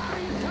enjoying my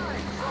free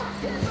time, so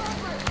get off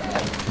my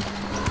face!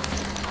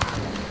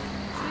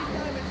 Free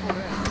time is for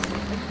rest. And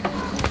you don't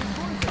see the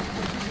choices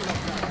for people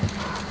like that.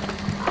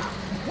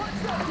 What's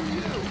that to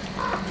you?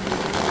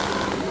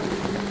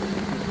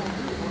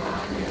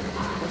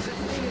 But this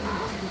thing isn't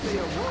going to say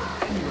a word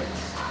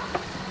anyways.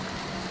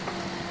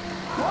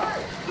 Why?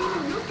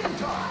 Even you can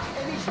talk,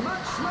 and he's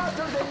much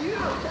smarter than you,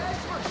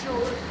 that's for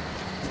sure.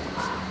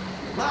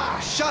 Ah,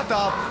 shut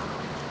up!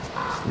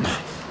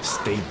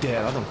 Stay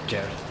there, I don't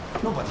care.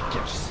 Nobody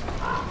cares.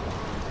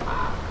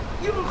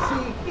 You'll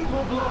see, it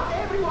will blow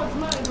everyone's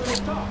mind when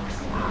it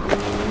talks.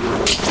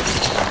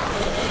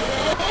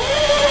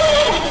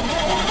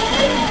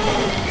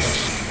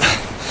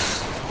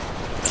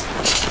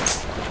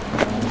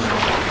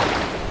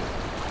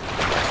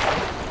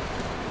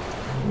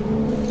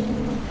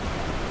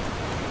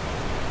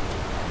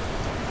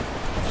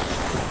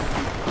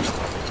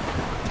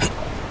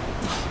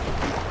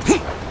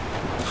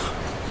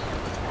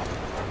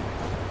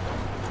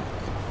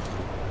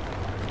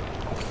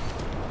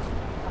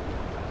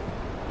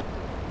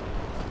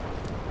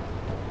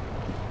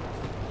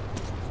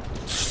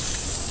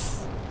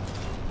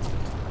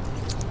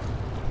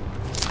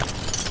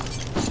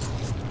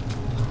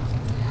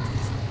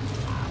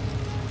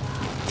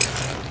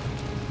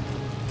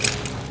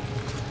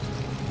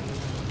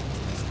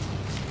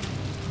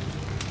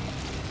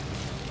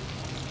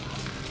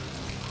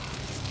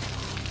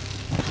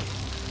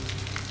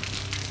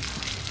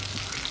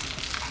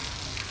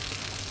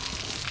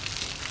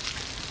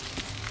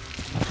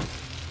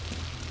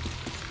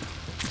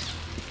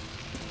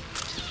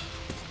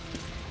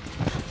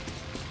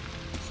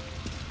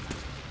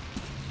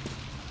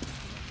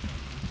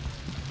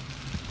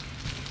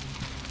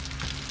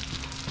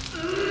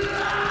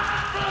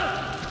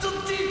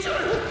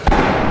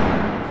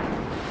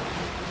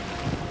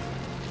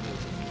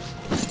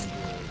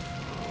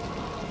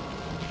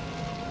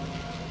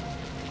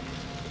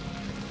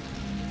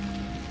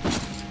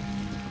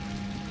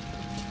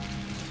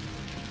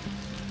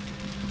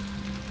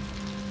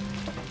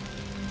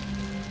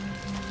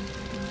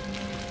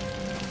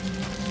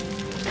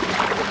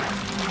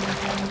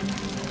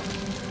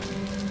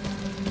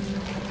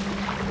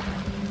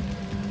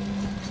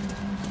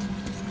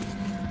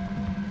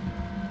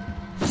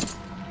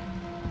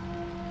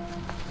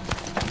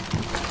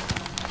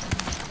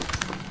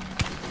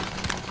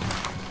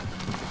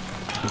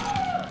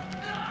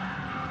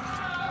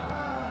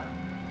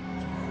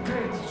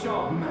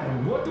 job,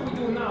 man. What do we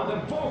do now?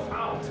 They're both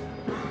out.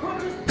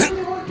 Just tell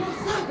me what you're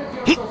saying that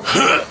you're so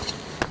scared.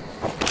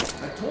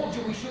 I told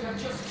you we should have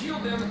just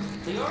killed them.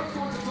 They aren't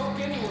going to talk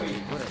anyway.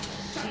 What a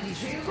shitty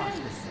shit.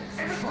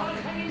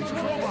 Everybody hanging on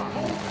the robot.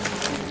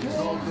 It's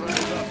all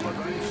dried up, but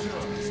I'm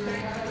sure.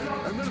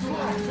 And there's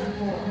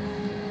more.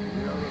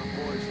 The other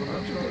boys from the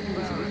church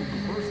married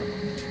in person.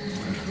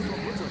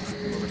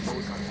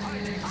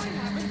 I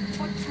haven't,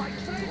 but my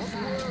friends Don't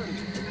worry.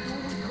 You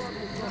will come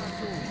with us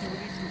soon to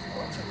release this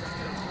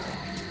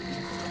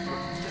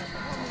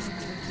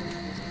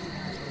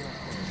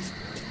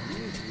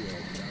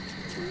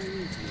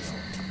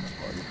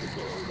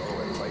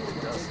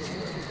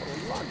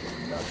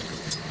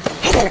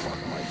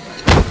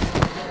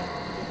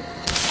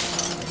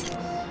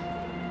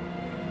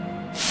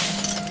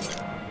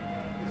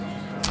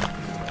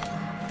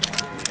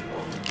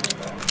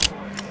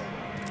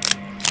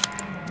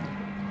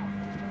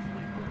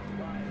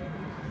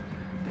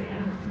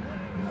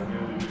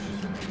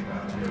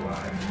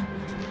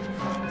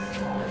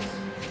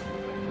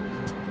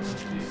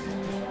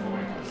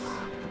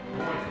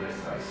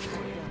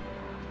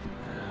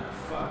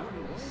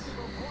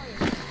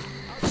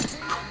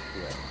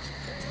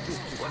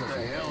What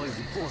the hell is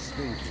the boss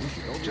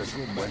thinking? Just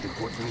want to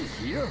put me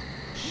here?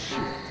 Shit.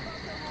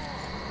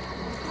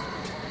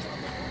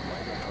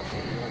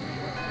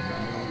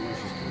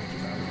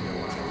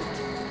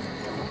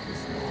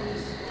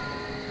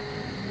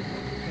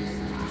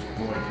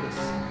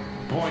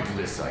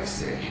 Pointless, I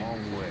say.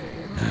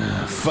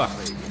 Fuck.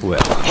 Well.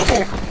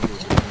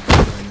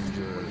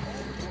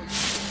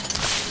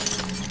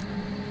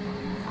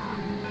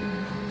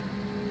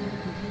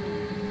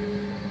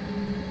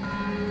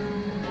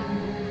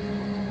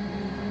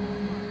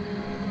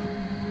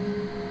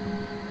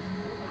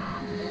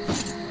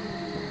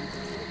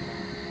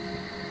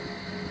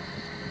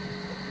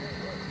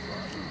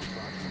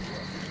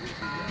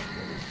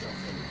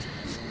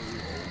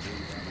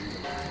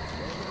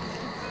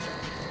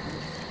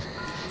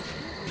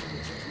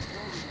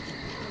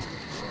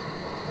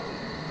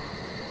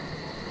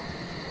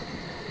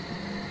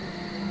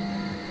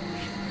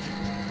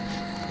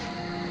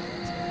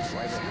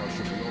 Why the hell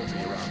should we all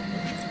be around?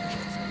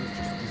 They're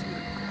just these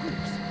little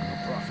groups. No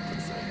profit in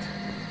sight.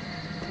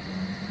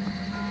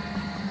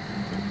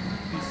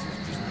 This is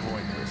just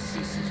pointless.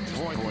 This is just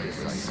pointless,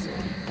 I say.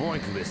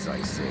 Pointless,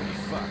 I say.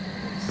 Fuck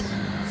this.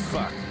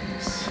 Fuck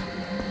this.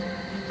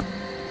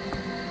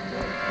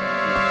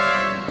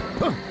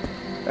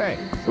 Hey,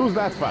 who's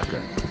that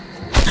fucker?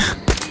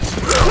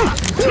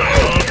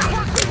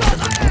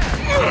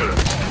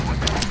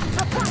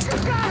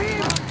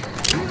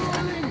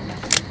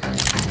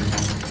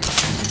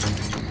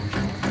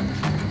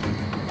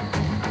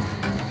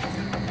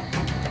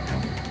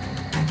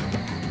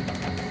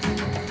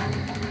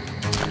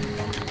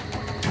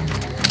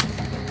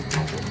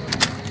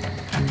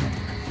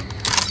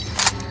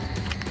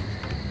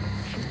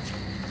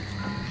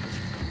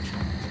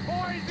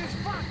 Boys, this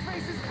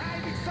fuckface is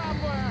hiding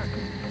somewhere!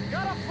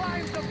 Gotta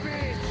find the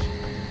bitch!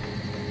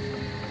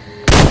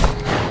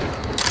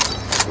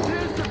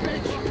 Here's the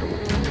bitch!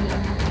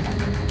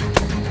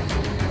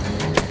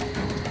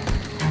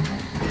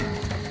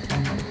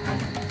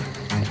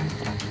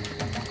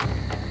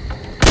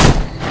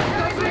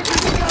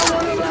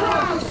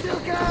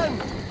 Still can!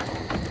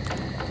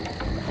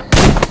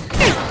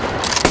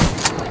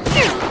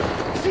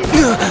 See that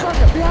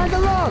motherfucker behind the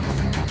logs!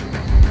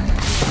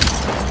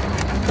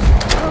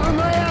 Cover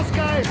my ass,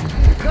 guys!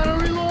 Gotta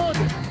reload!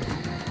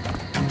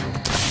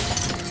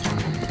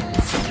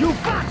 You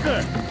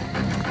fucker!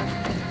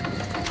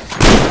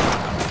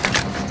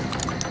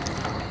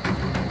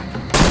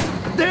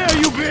 There,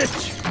 you bitch!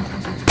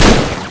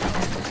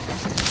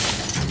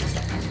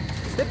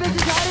 The bitch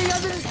is hiding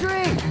under the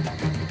tree!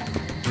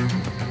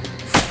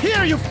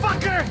 Here, you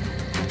fucker!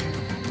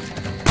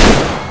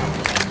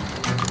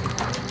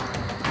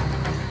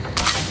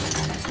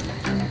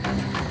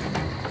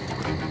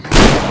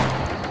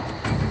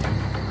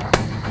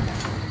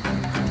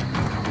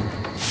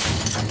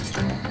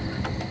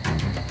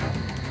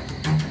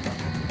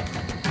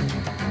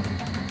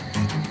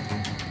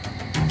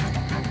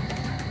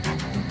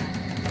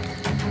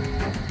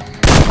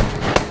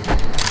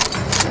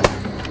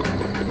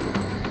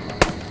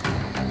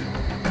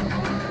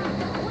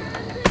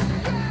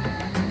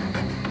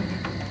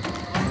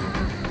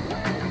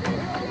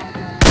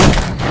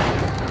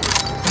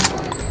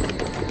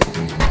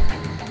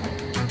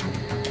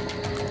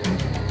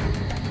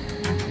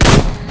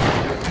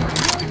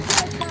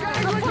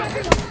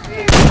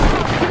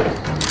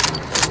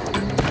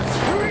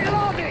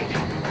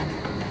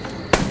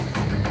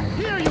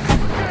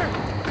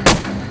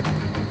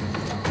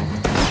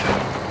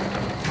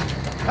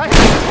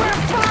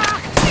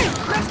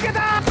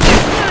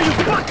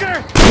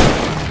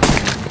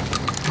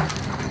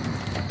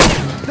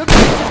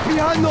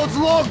 Behind those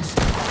logs!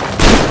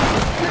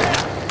 There!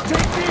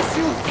 Take this,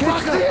 you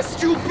fucker! This,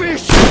 you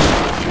bitch!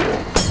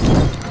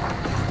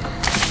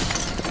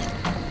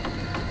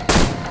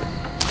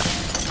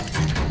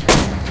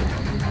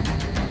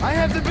 I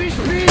have the bitch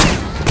beat!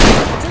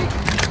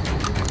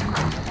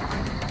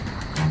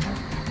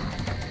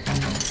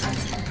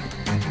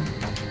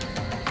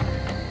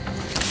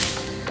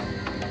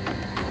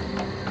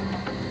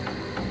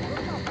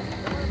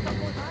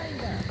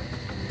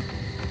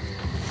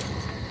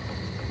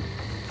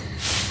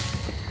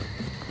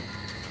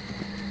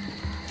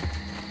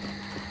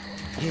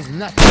 He's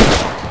nuts.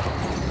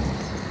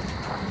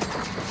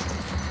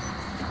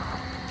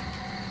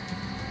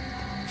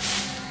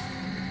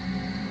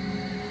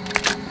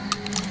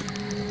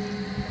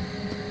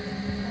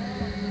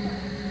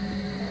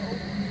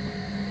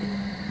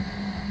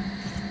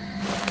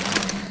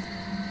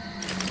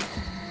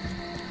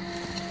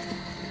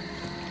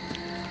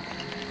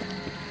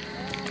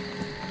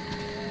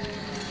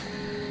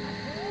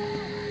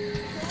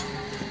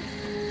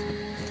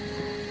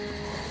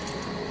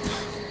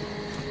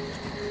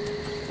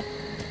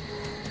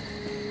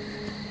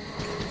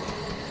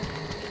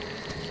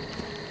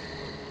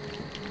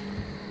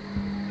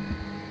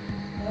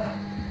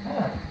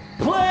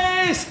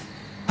 Please!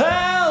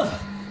 Help!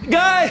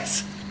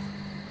 Guys!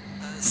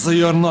 So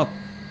you're not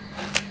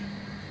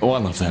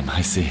one of them,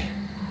 I see.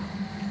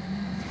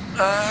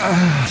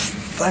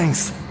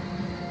 Thanks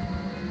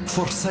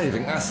for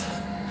saving us,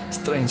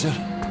 stranger.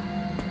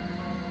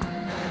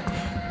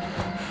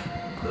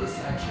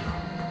 Thank you.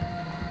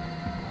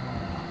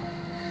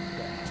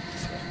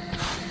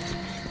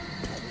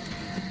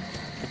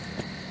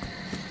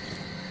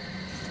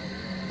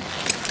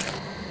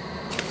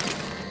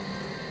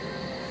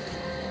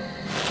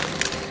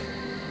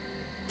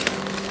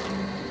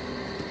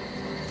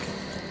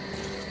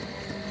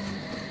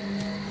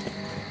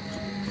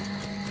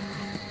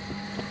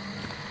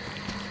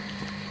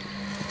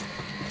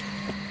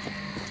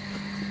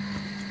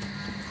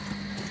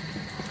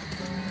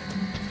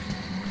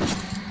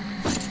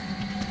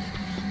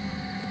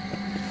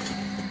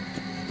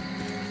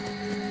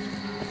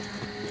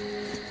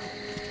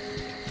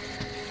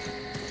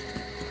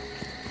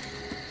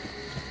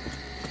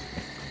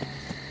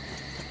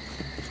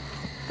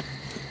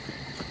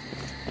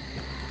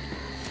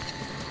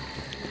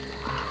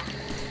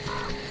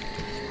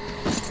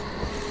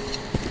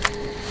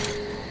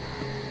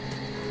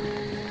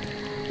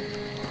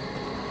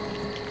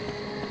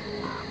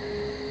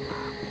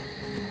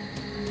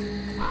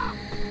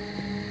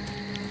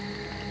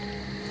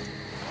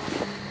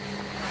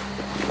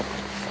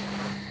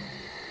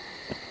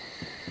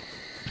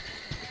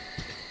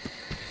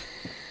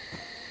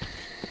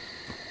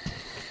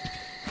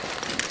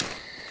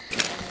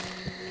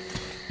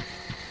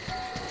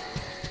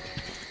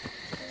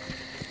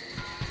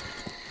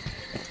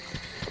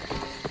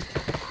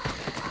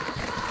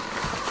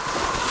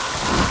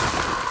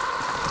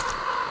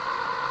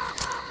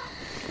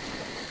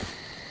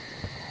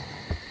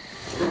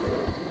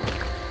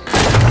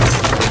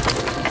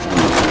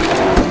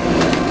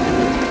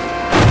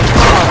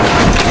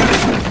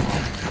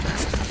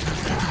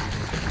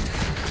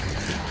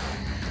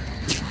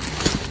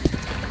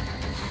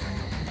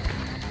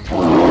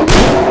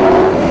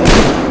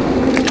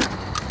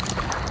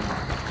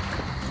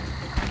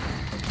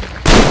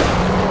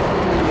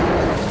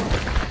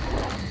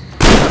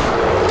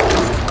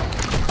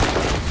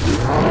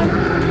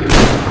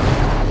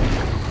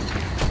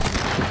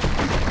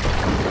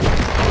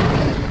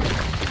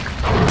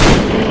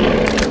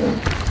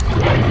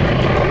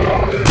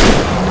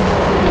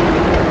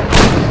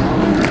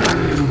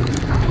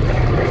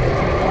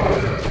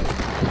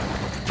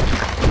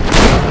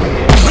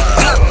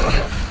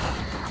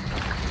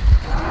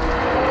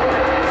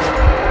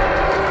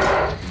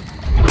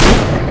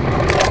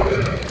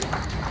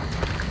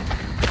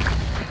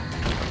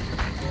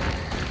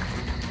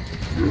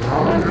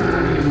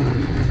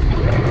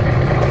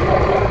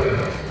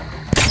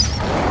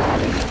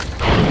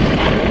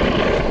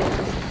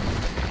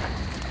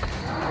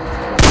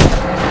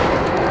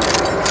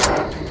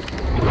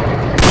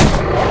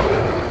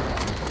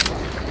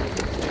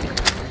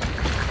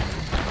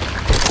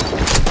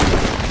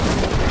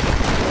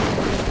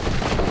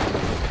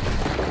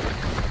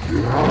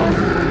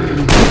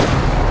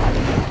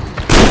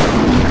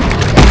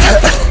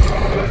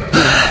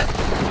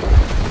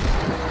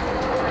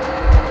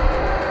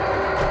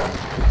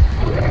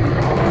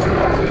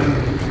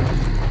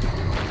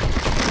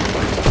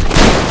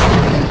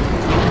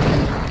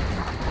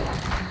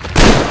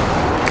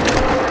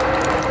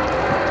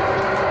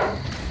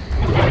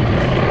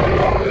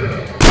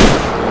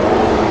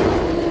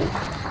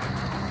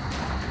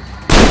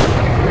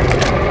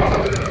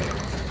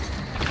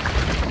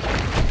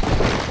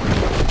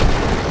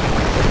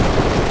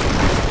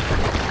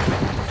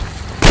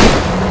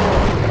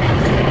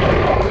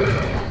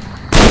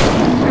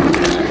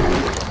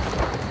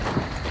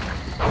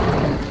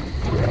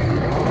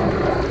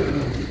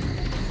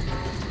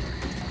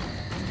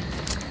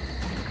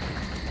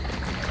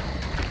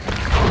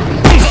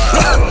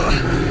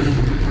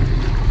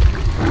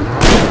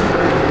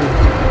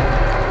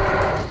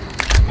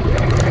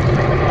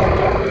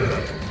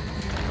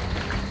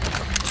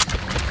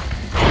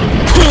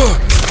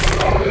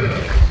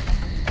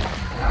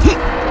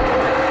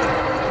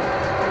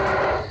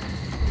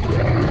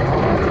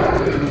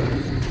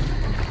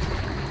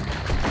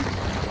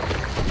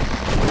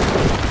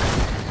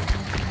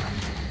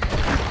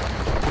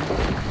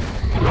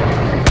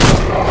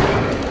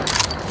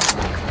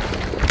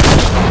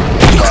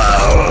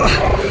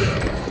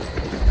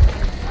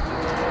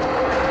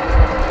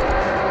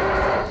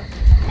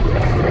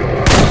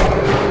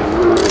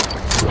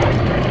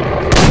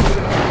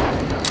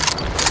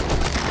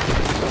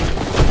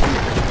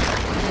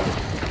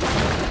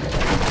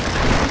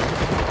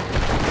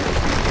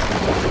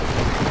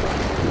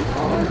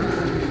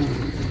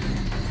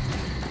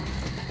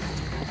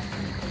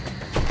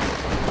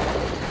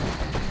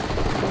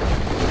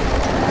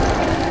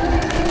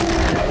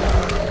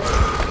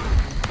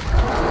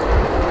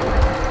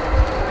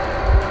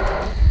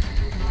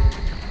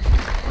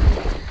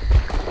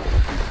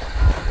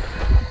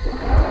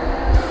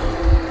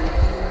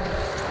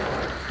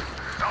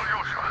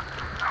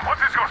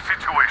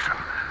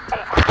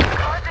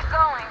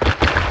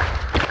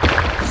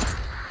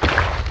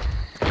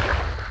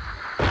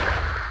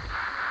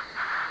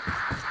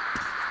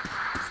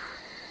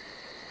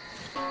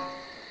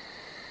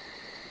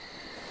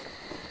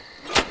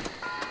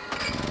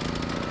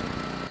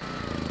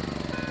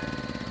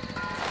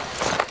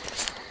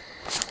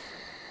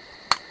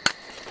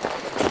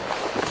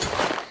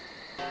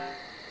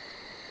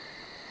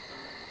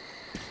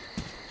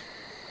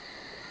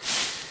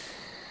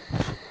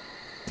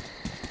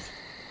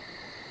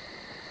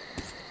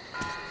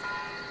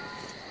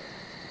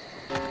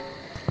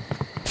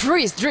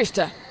 Freeze,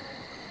 Drifter!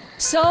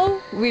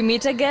 So, we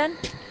meet again?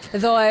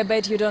 Though I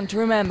bet you don't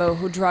remember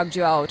who dragged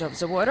you out of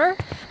the water.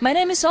 My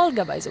name is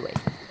Olga, by the way.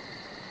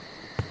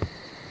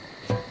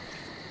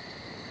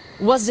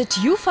 Was it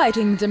you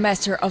fighting the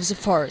Master of the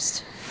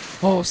Forest?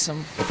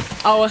 Awesome.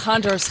 Our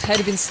hunters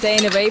had been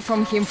staying away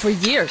from him for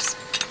years.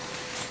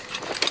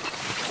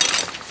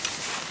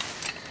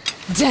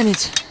 Damn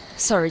it!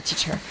 Sorry,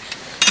 teacher.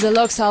 The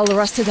logs all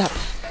rusted up.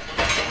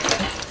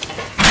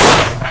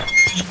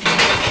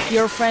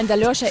 Your friend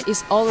Alyosha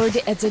is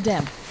already at the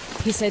dam.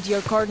 He said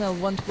your colonel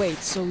won't wait,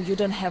 so you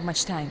don't have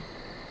much time.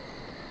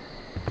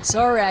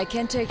 Sorry, I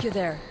can't take you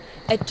there.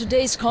 At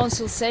today's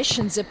council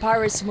session, the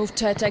pirates moved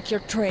to attack your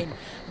train,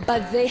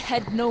 but they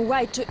had no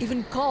right to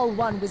even call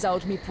one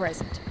without me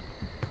present.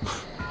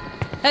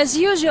 As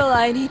usual,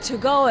 I need to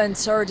go and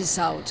sort this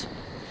out.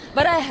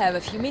 But I have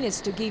a few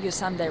minutes to give you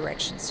some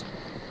directions.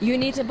 You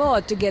need a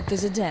boat to get to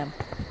the dam.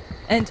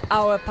 And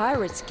our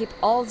pirates keep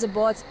all the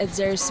boats at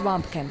their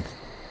swamp camp.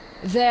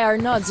 They are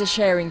not the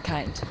sharing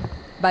kind,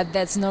 but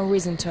that's no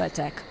reason to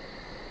attack.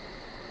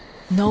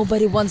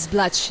 Nobody wants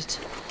bloodshed,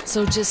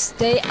 so just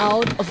stay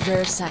out of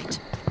their sight.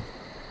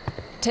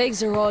 Take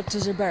the road to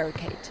the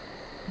barricade.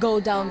 Go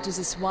down to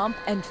the swamp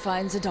and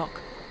find the dock.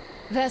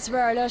 That's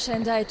where Alyosha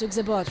and I took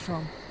the boat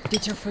from.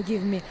 Teacher,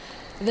 forgive me.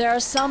 There are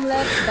some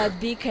left, but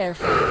be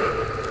careful.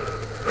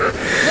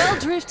 Well,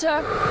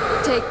 Drifter,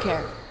 take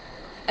care.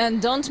 And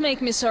don't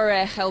make me sorry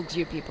I helped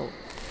you people.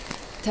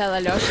 Tell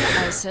Alyosha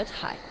I said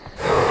hi.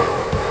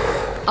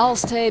 I'll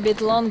stay a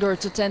bit longer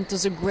to tend to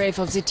the grave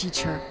of the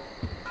teacher.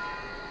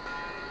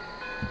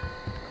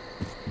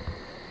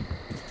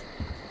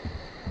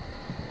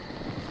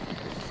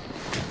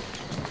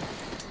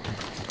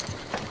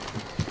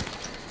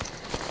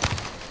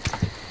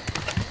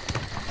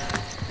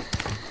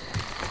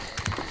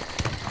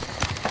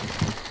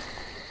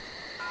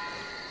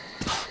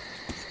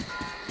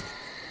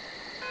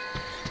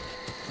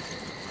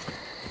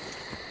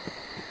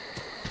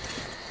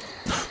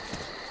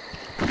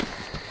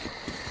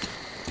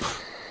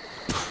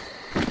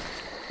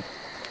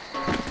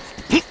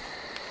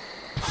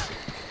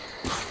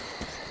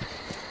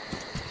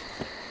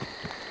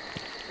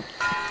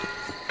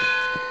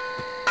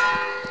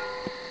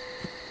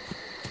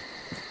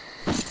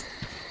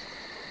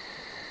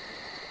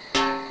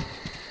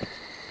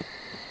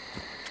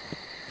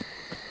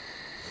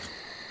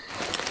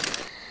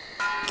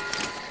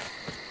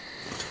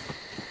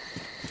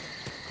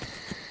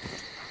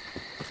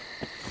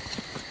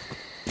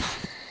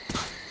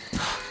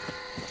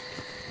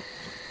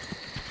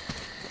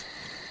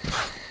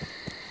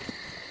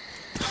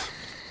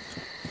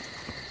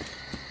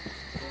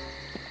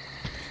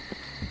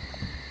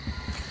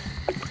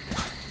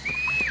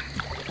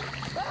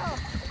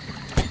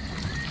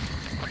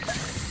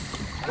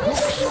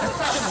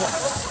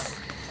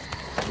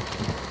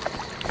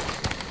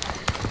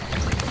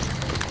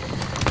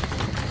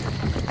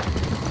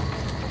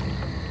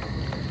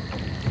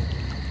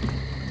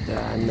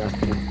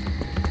 nothing.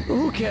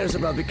 Who cares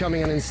about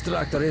becoming an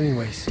instructor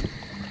anyways?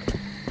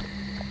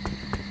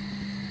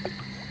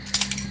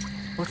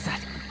 What's that?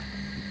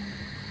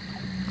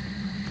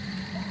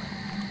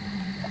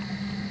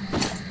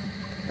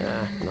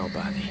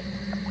 Nobody.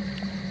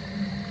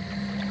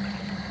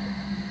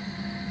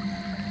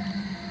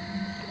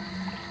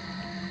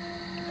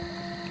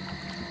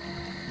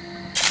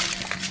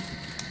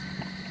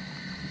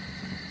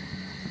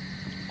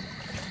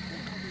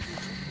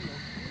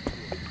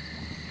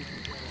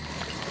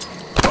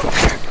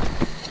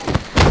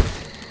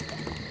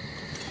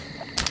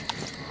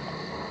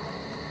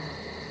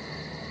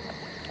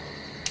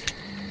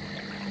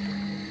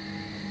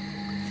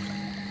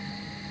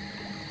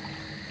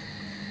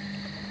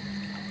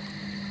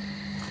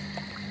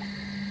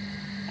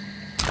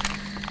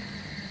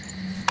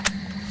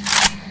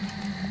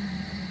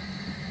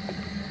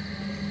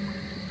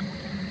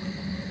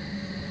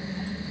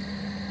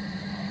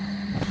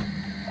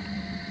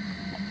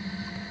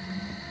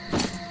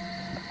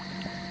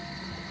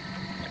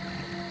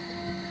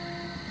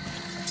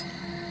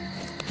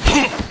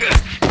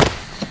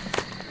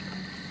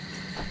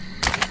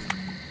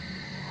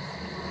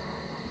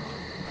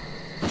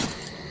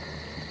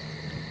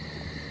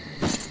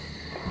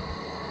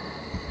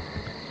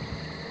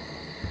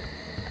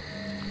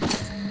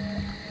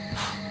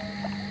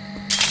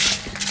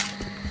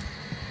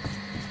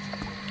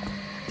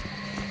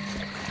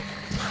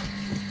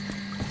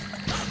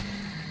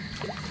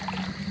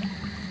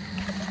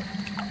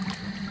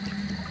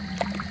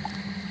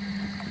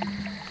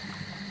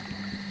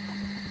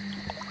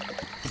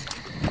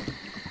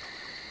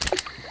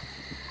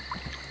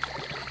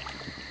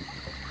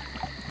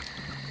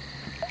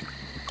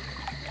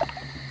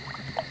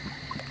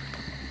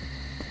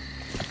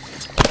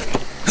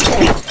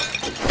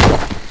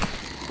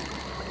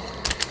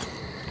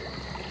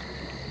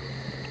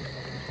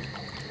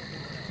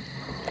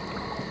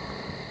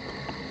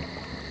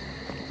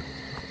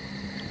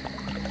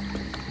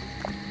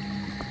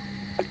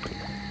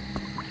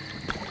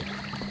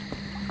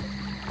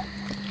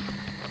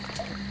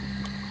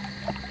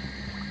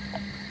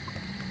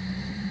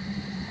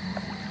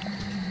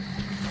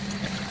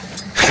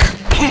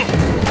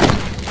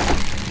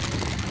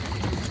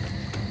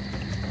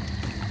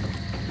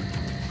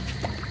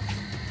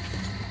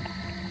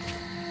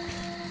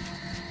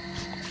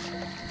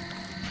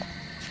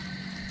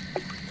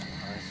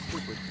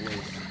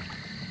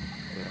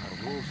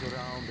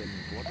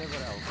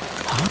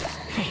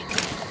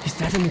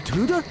 An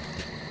intruder?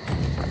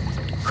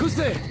 Who's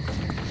there?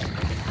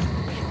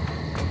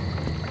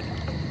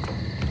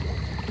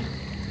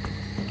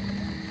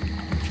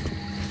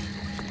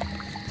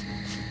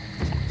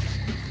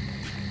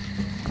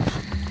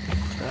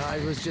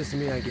 It was just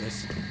me, I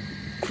guess.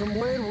 From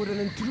where would an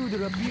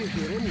intruder appear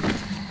here anyway?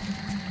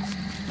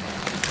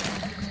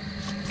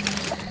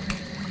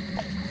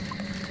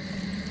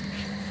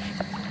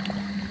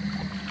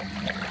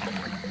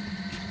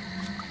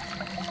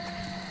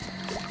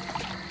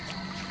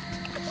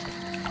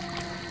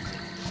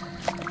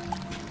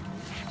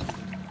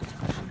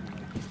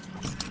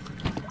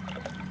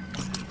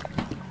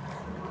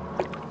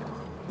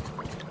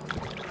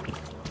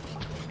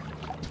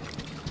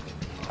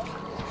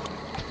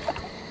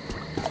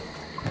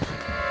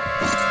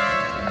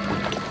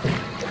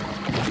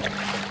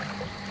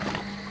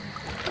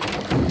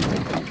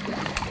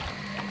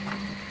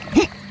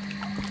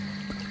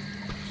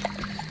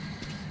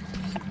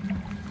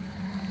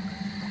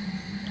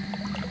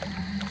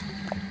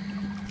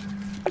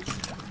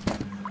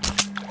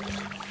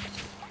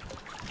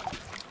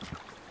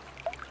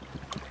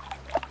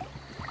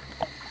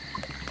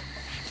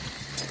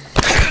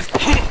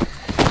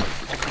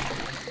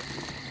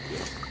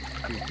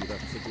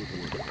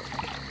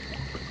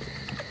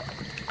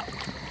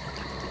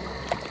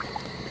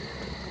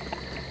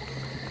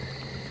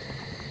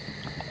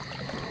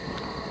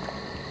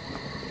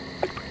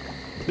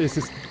 This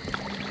is...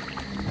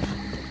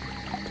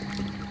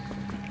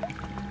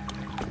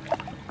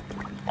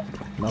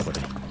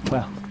 Nobody.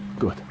 Well,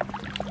 good.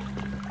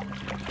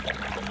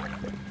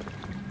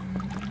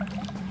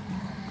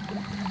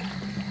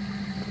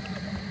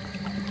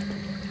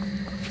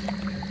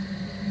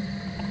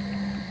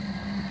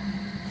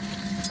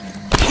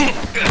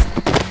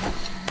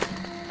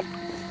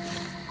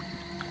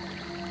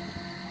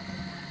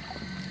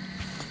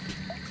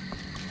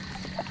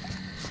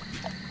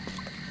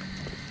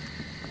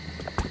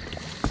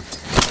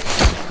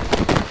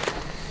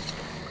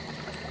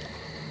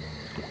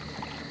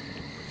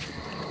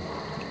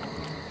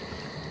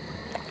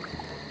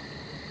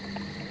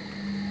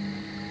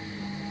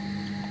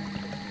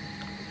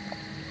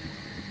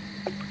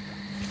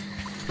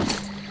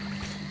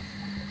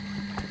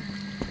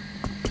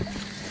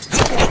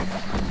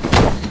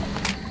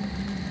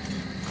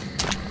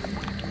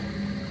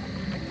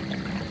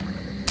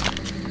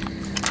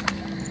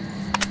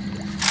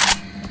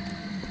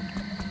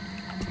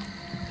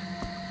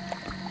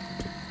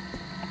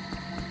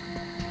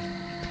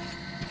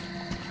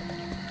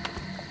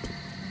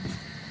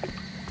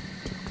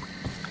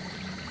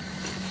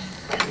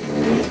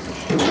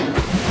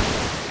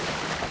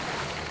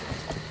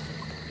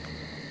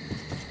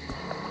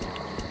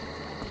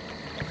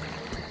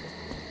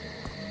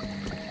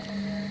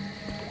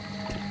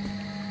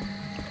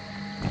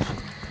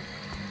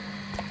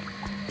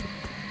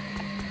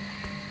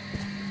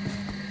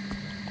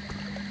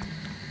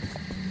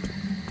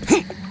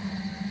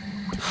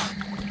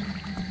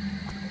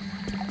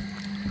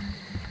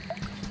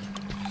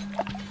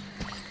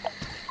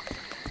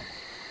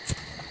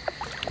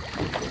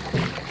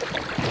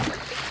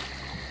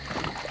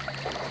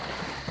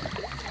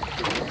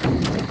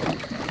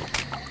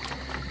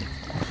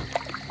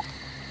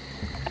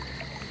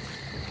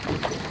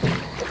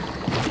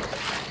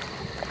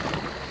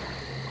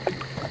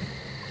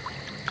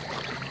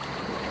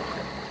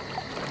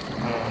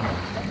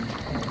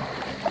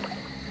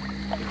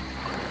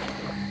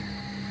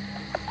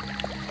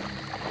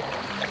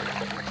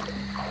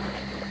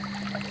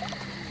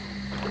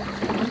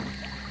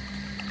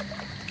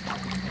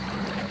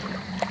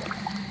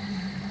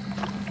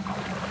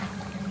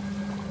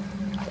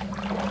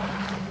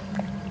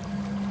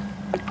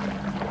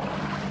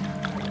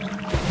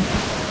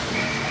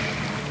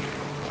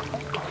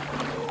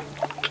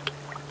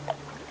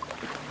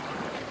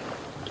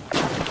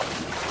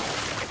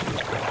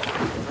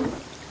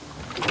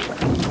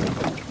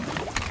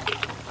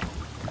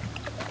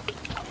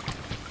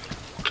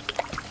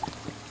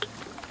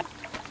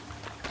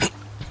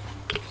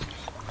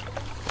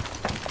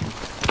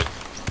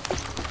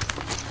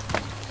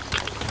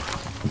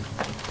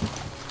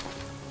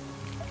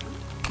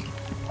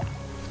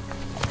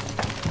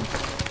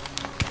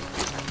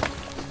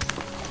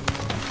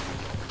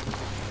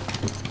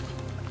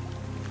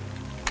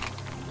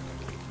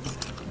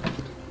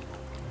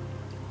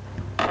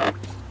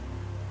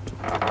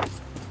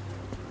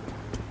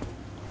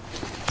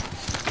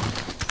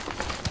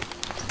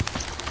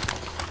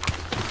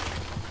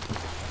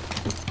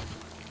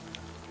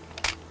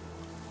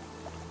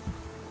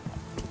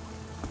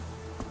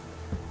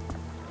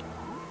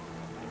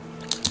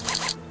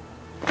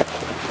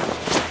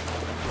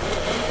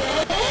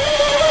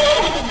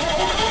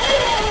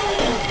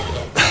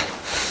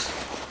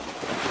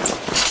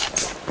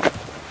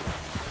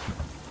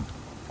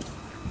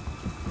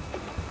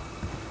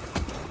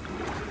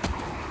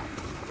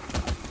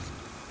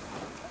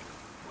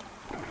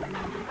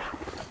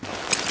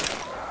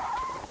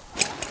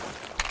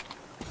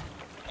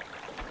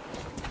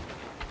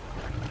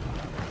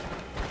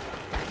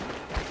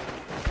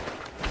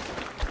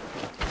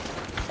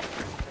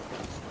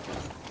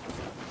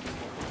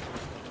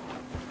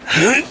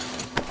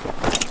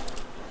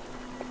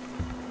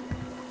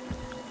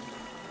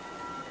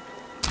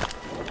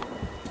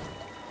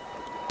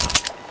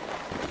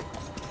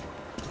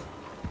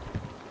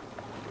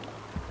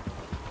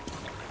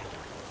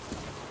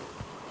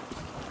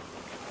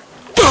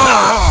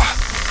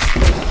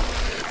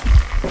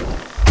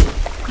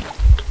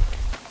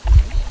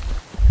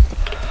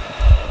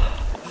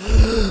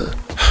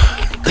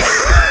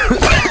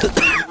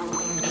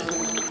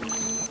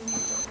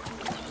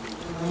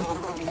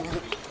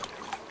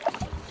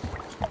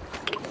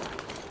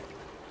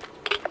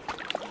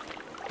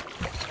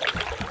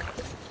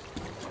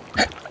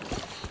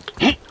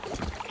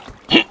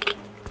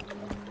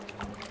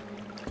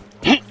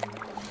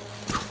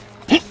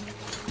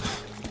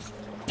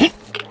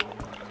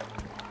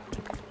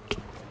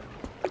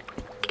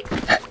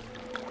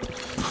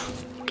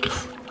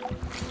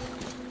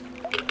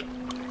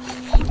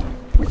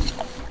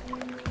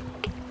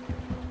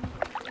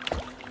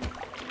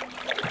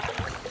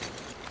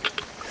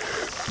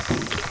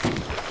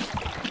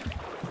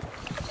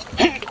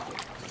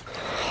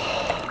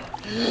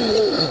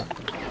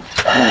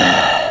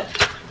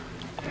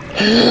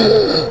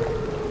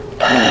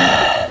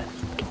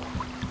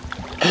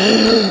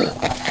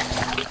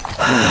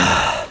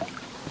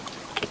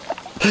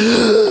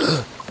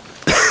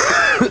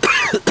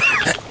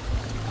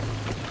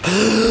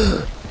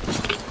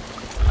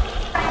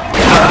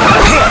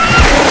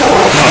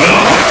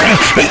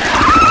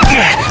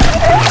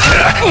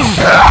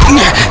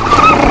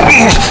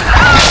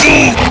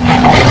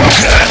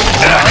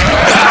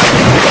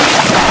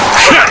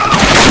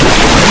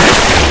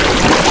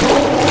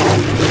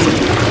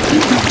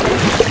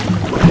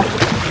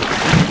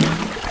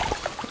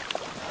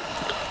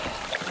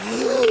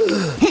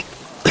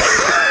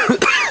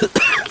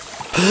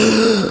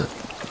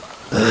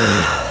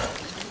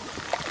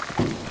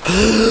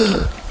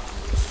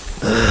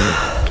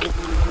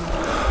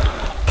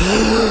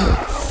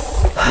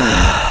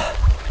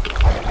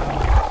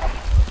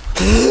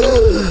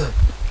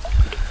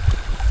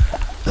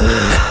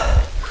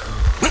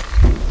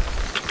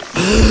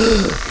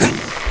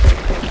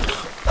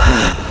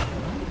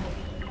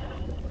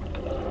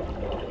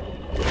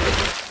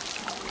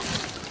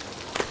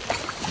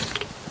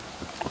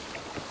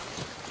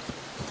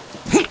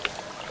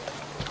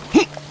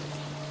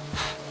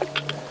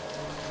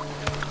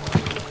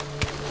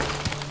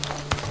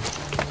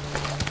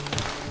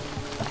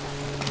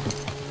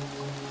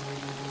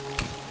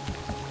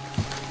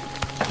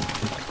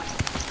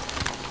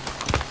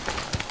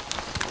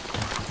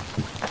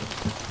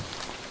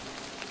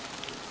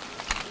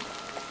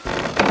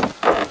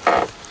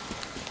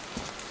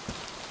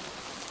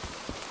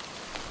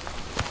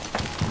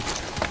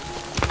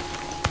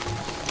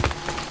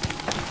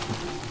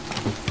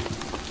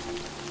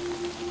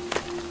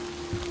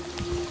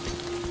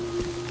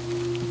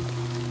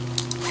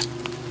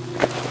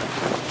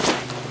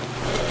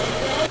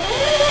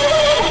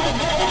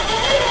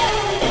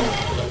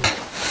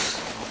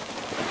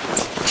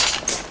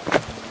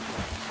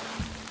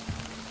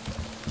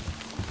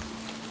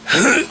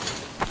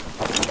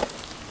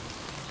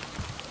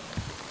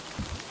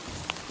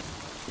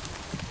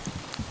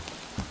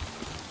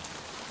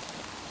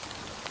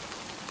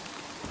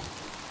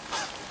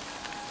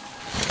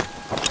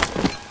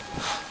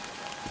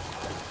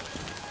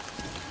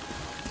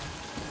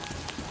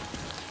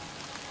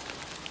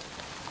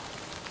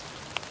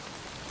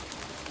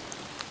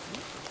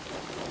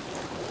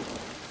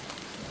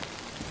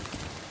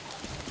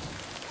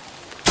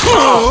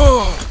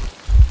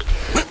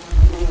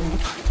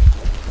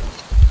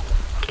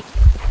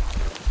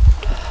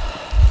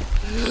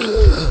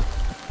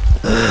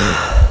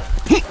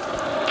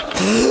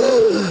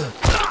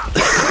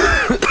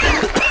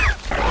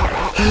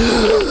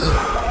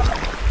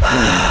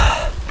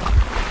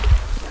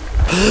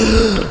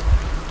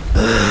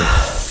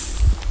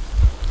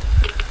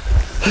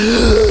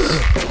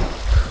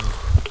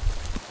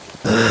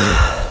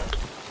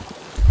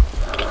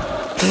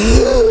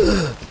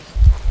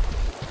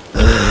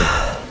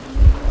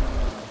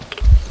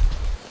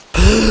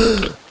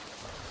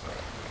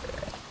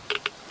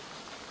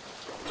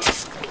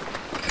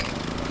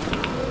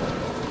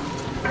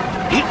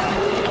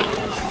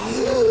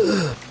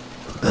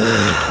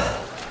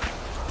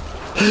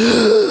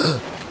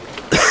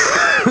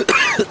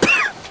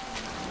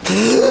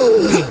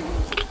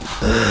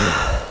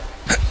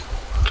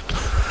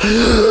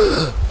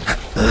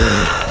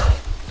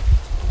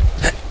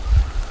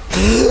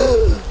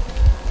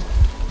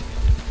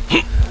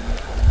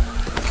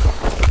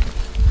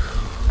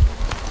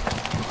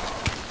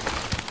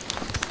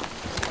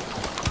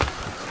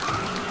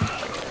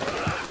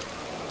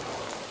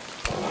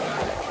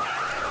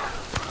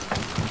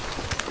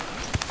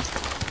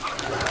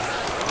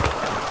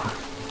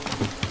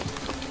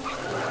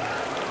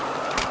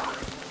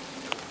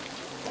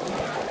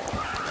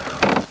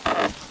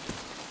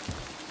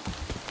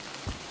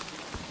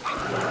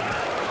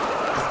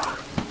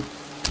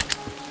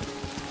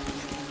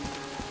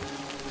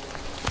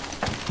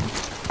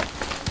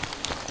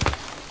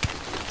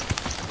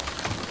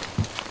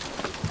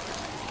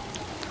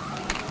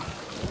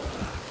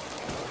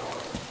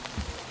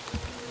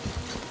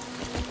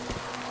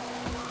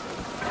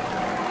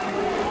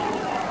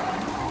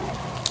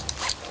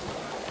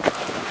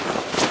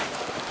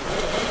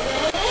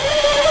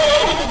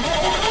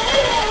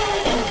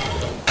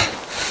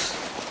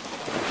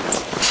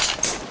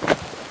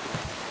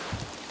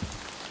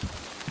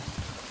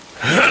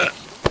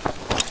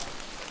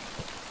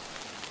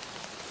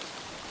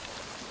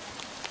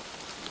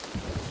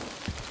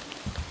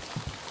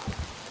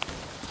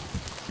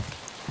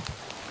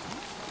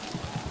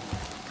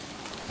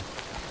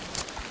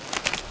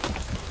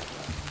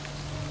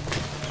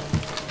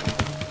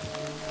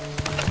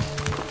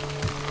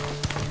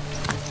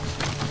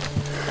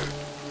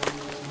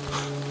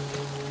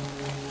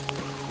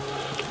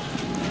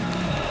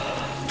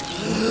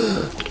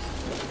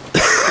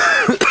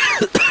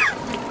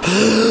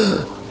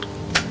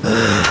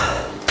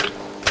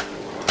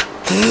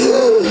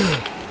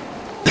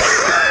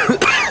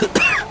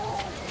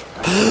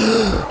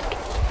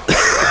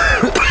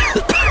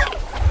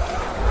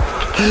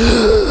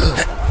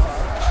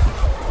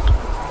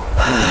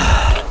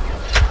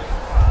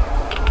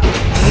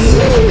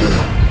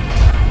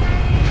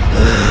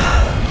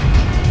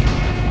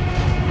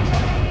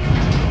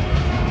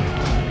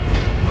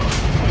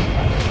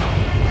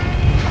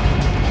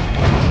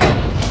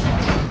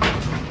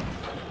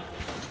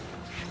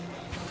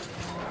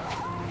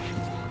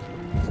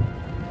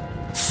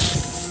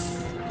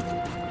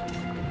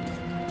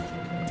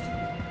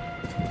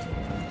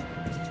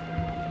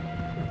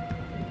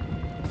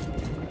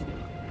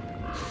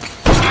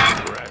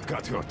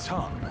 Got your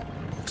tongue,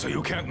 so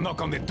you can't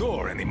knock on the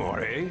door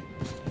anymore, eh?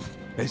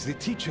 As the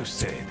teacher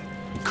said,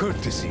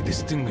 courtesy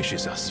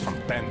distinguishes us from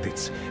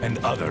bandits and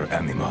other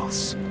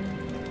animals.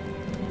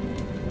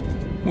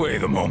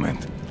 Wait a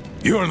moment.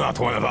 You're not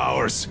one of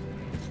ours.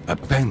 A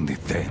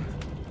bandit, then?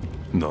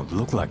 Don't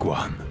look like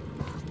one.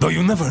 Though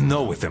you never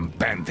know with them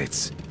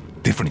bandits.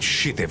 Different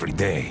shit every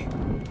day.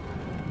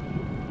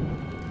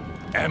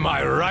 Am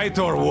I right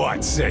or what,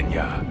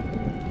 Senya?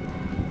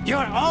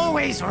 You're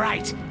always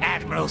right,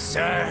 Admiral,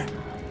 sir.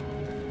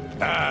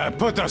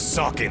 Put a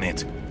sock in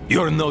it.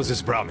 Your nose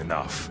is brown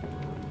enough.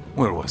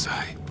 Where was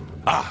I?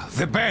 Ah,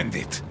 the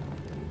bandit.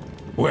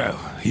 Well,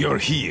 you're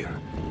here.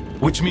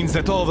 Which means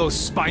that all those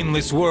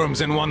spineless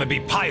worms and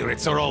wannabe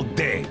pirates are all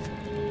dead.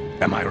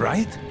 Am I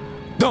right?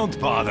 Don't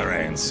bother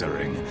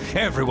answering.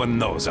 Everyone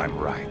knows I'm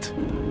right.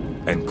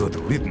 And good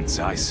riddance,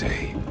 I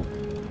say.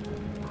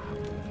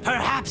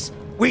 Perhaps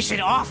we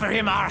should offer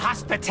him our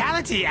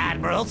hospitality,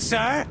 Admiral,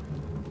 sir.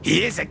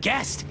 He is a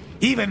guest,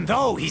 even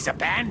though he's a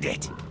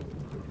bandit.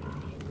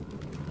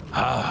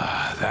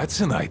 Ah,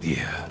 that's an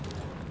idea.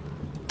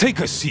 Take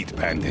a seat,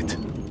 bandit.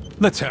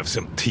 Let's have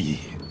some tea.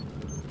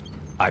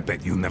 I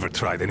bet you never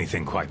tried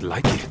anything quite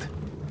like it.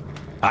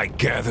 I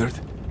gathered,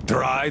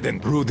 dried,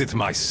 and brewed it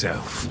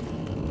myself.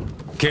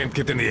 Can't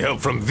get any help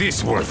from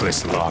this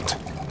worthless lot.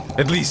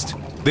 At least,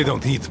 they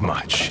don't eat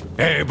much.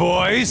 Hey,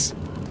 boys?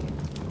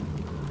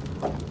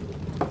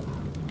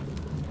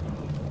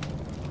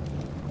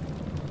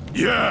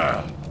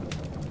 Yeah!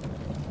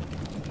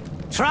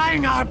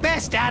 Trying our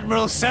best,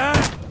 Admiral, sir.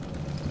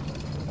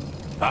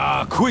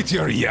 Ah, quit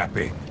your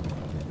yapping.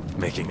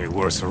 Making a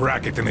worse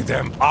racket than the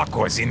damn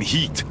Aqua's in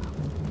heat.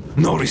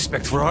 No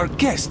respect for our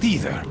guest,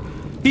 either.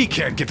 He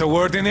can't get a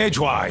word in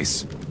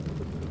edgewise.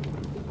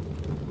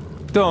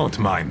 Don't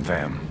mind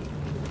them.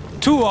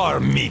 To our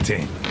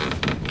meeting.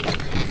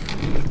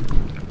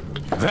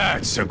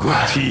 That's a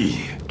good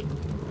tea.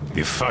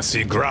 The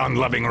fussy,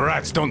 ground-loving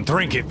rats don't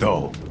drink it,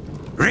 though.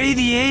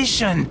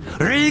 Radiation!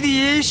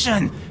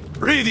 Radiation!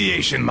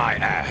 Radiation, my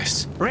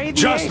ass. Radiation!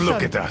 Just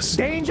look at us.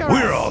 Dangerous!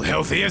 We're all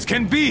healthy as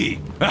can be.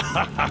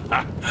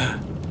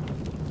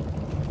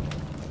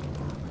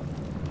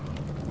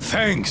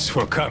 Thanks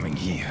for coming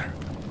here.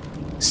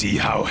 See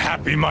how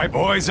happy my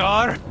boys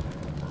are?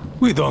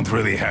 We don't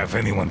really have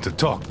anyone to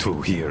talk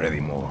to here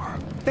anymore.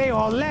 They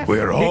all left.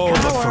 We're all the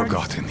cowards.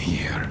 forgotten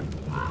here.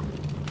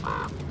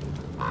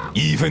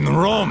 Even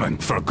Roman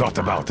forgot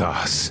about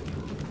us.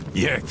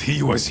 Yet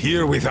he was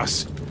here with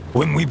us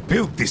when we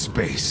built this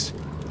base.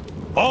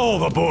 All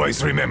the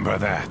boys remember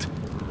that.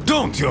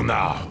 Don't you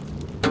now?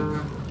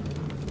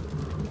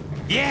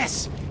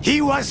 Yes,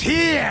 he was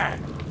here!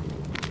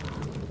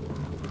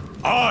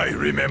 I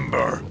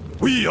remember.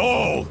 We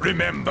all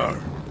remember.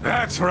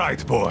 That's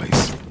right,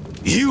 boys.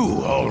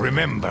 You all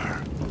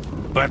remember.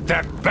 But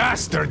that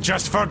bastard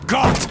just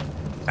forgot!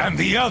 And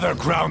the other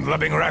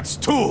ground-loving rats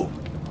too!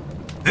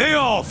 They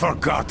all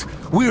forgot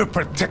we're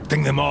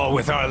protecting them all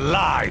with our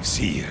lives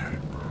here.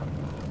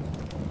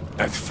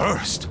 At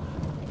first,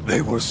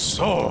 they were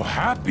so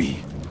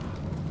happy.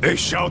 They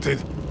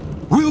shouted,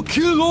 "We'll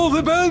kill all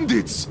the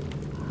bandits!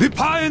 The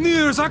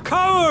pioneers are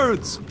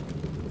cowards!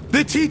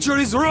 The teacher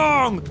is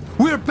wrong!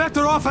 We're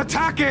better off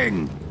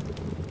attacking!"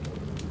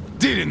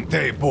 Didn't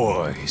they,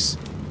 boys?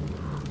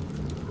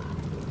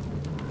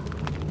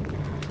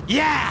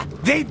 Yeah,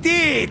 they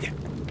did!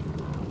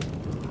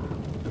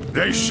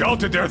 They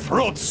shouted their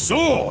throats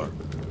sore!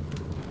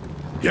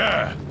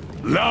 Yeah,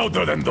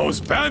 louder than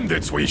those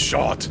bandits we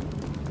shot!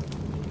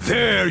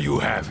 There you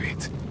have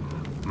it.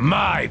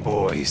 My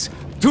boys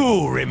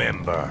do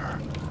remember.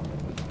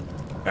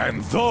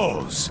 And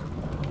those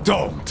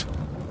don't.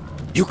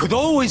 You could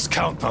always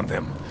count on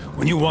them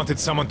when you wanted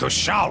someone to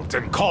shout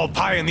and call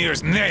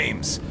pioneers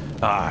names.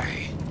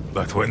 Aye,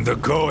 but when the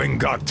going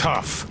got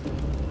tough,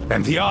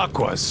 and the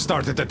Aquas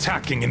started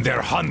attacking in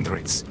their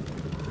hundreds,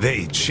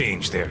 they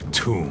changed their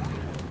tune.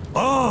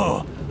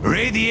 Oh,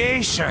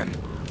 radiation!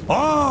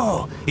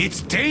 Oh,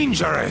 it's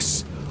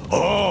dangerous!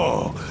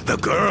 Oh, the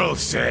girls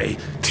say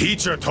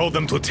teacher told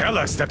them to tell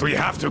us that we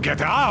have to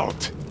get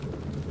out!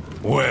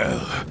 Well,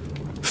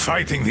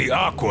 fighting the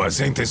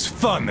Aquas ain't as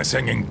fun as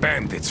hanging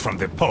bandits from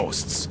the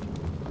posts.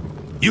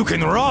 You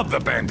can rob the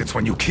bandits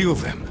when you kill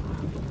them,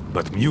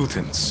 but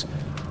mutants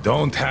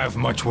don't have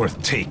much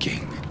worth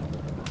taking.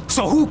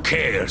 So who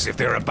cares if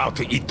they're about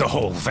to eat the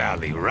whole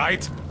valley,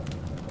 right?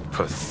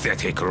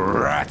 Pathetic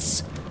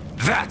rats.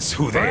 That's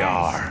who they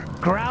are.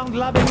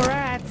 Ground-loving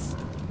rats.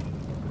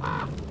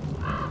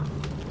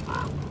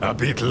 A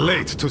bit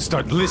late to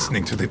start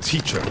listening to the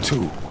teacher,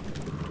 too.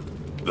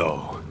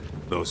 Though,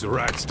 those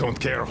rats don't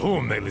care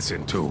whom they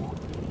listen to.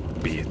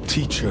 Be it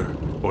teacher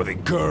or the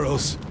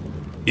girls.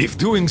 If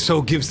doing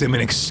so gives them an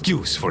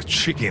excuse for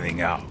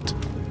chickening out.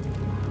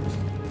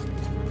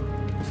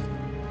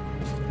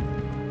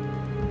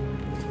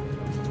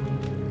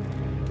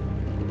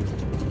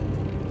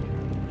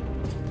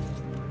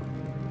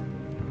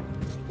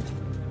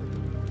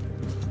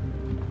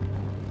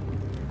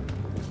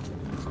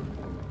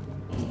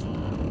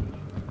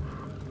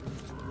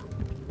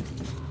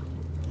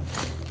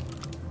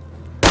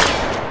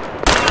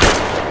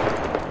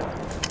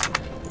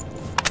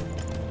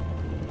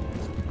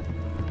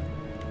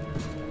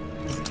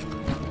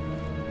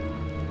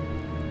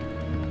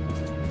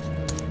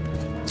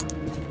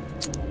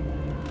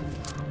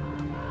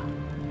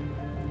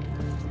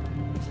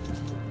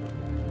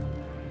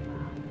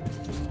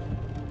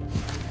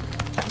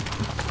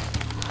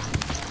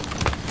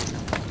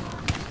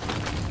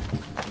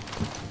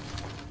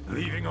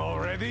 Leaving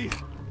already?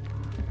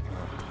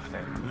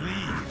 Then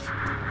leave.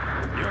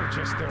 You're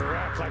just a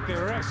rat like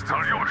the rest of them.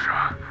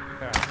 Alyosha,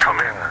 come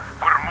in.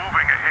 We're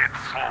moving ahead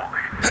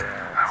slowly.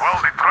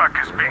 While the truck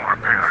is being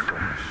repaired,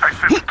 I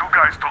sent 2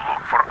 guys to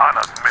look for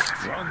Anna's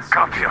medicine.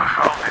 Katya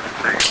found it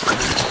safe,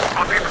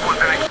 but it was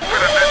an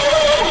experiment.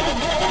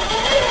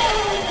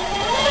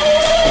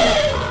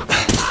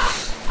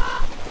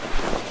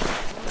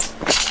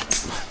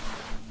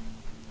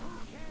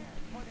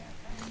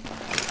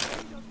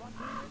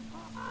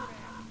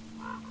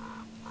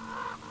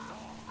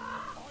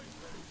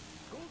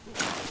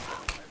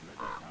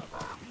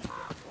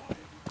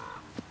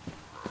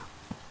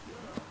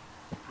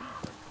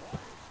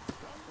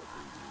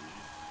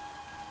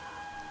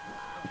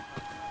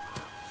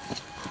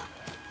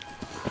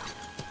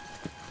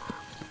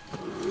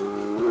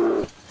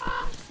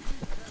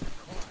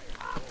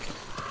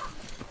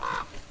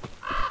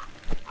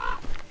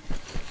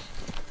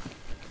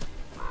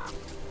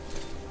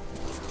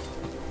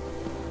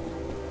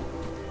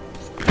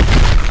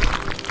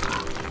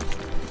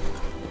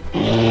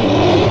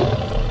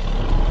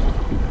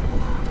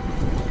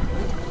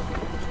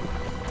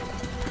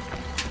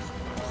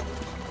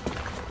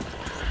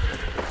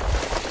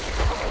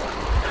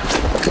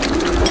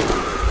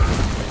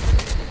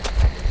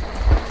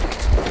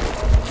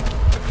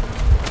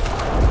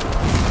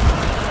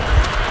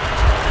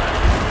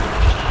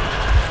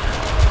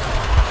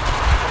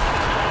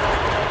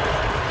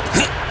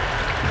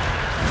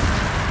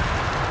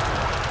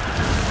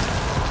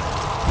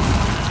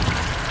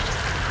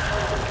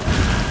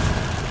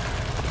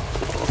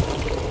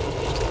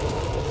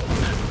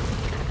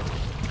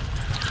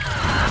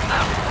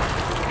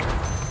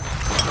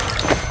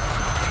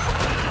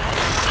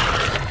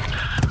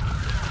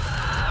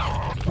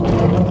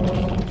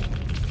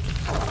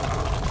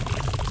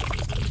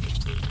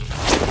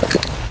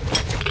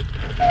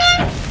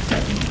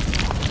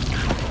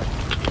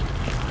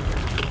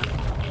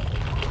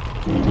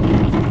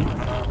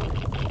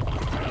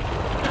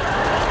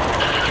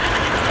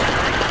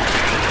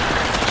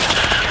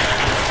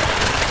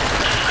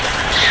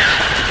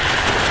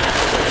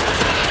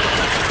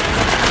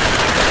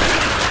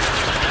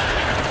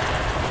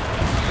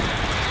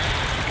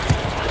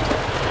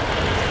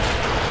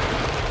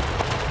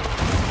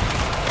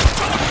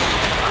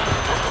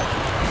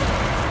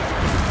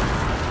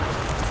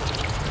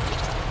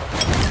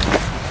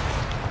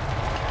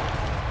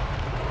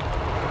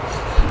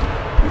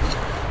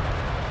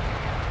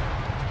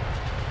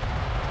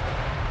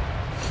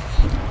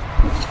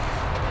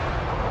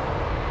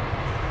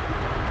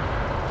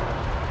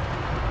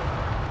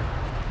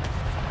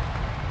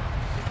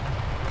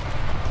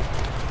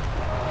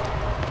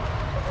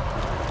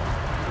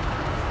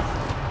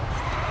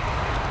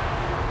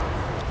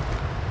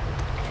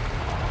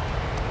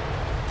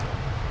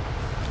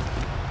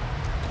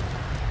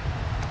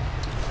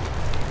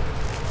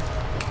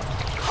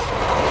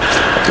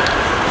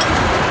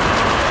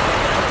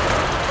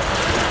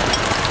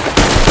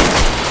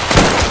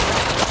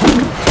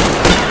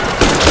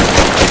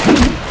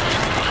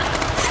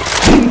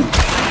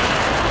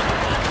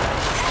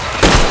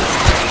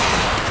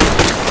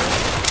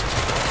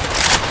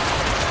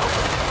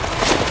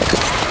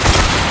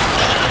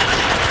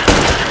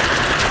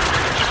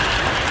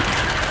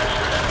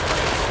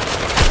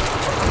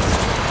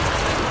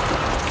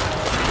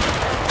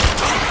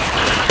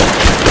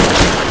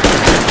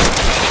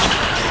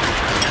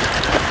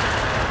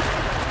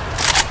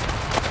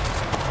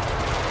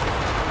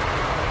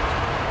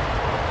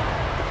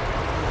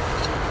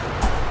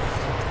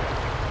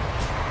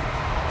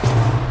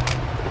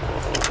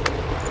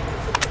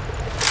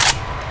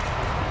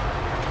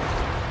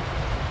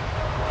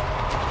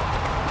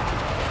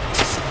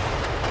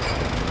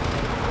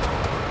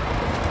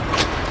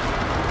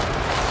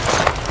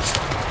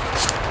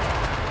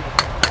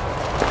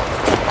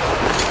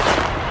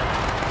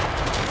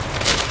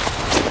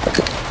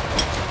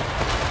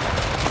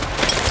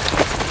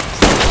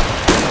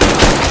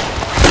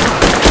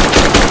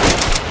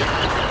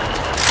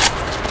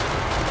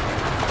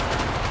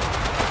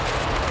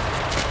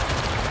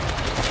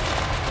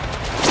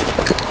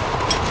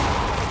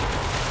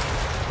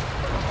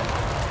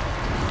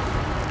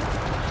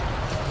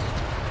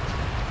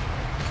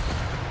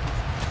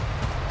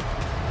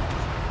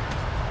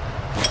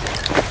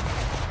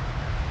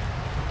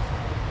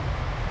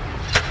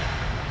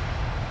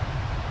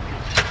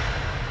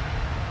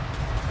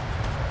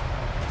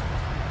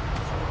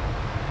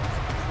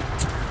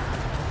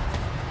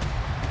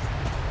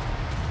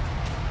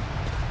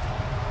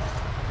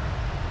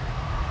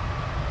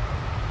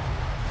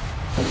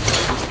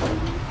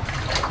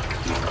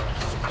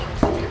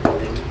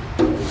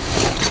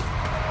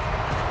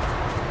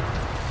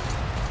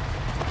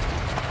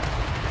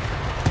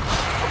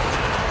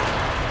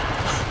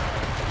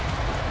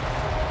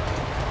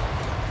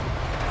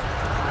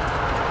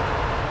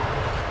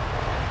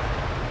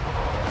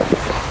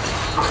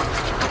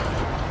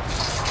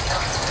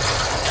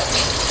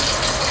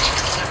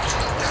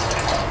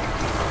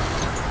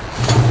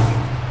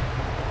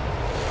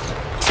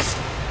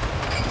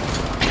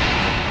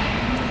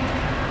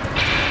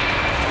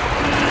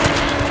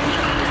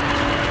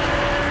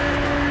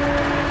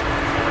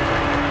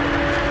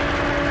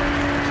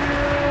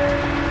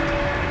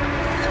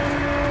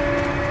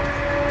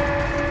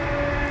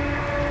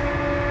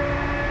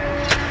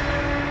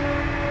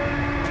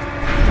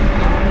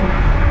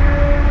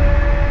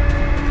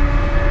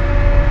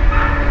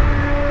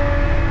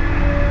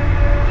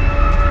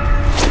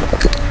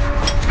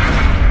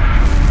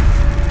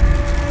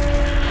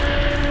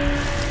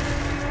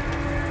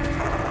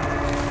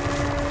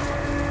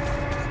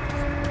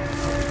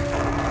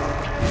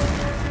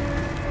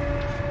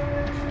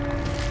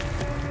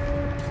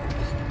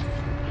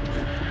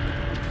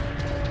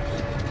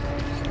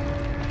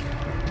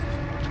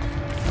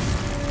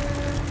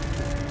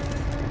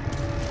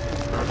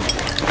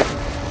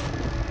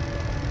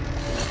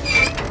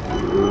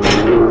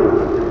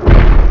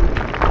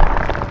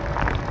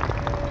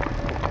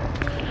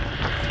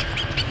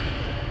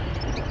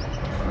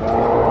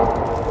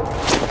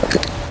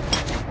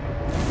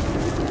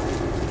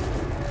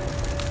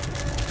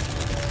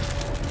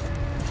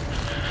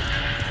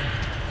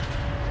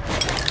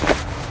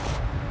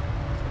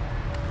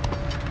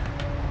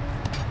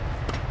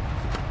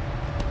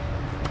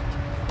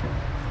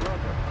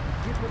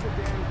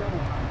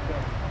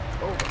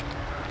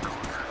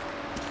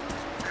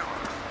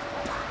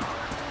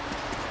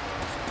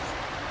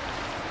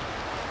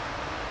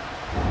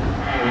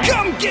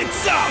 Get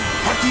some!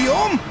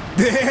 Artyom?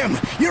 Damn,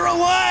 you're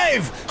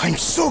alive! I'm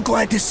so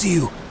glad to see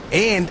you.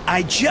 And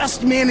I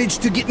just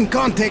managed to get in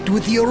contact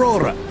with the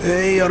Aurora.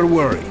 They are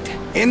worried.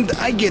 And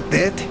I get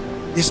that.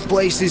 This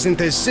place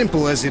isn't as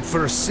simple as it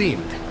first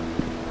seemed.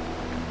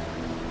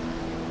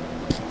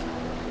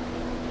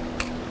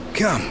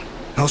 Come,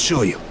 I'll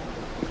show you.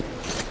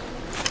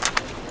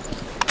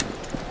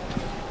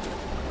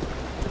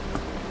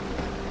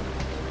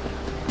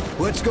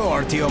 Let's go,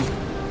 Artyom.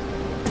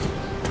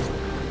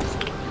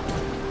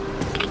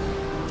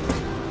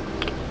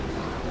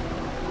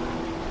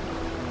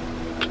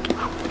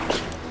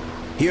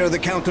 Hear the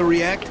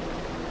counter-react?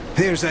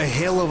 There's a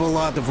hell of a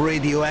lot of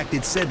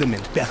radioactive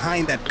sediment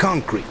behind that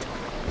concrete.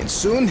 And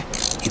soon,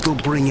 it'll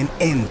bring an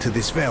end to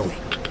this valley.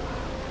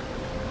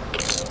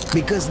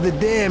 Because the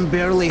dam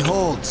barely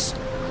holds.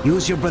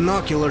 Use your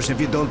binoculars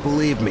if you don't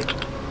believe me.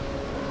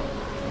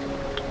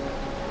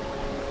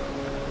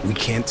 We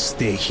can't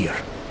stay here.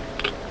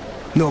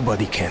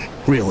 Nobody can,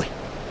 really.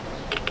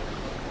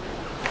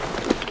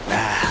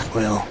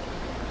 Well,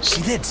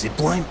 see that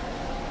zipline?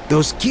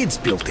 Those kids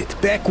built it,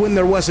 back when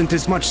there wasn't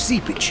as much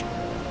seepage.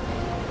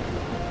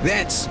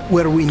 That's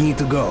where we need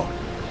to go.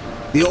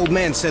 The old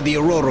man said the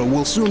Aurora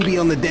will soon be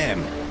on the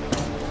dam.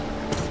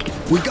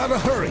 We gotta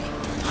hurry.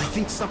 I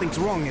think something's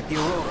wrong at the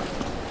Aurora.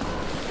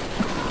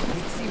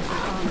 It seems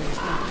that Anna is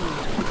not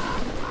clear.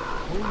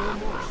 We'll know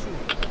more soon.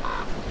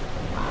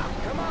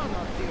 Come on,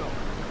 Artyom.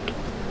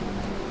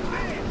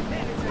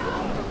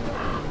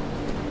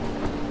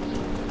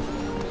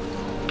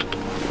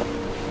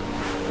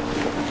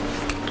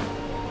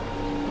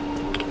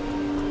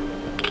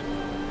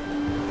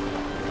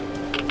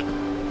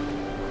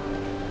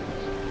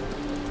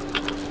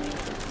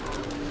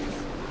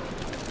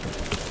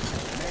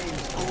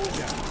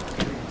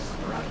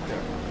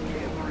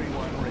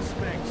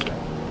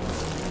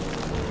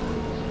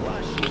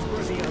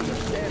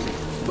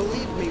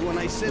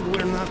 Said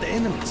we're not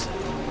enemies.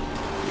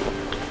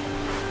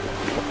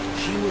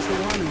 She was the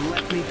one who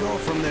let me go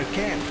from their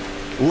camp.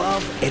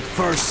 Love at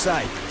first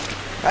sight.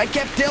 I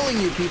kept telling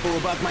you people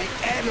about my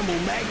animal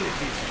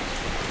magnetism.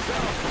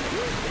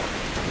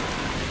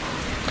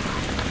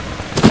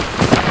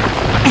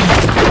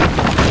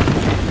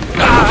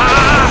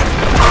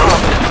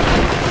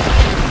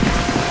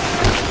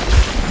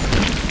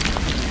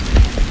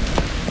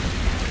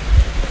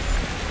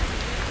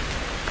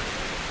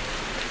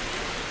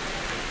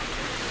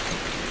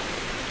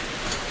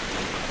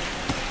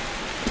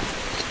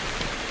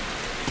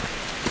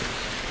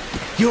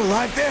 You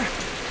alive there?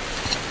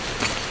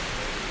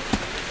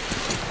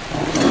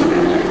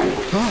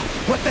 Huh?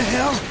 What the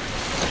hell?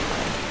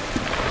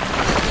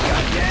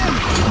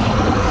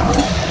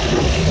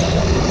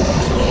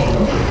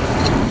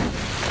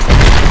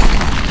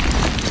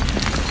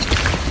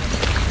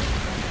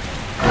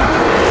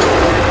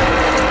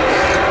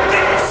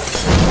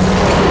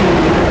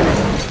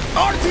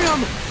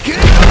 Artyom! Get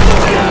up!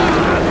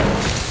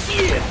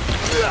 Shit!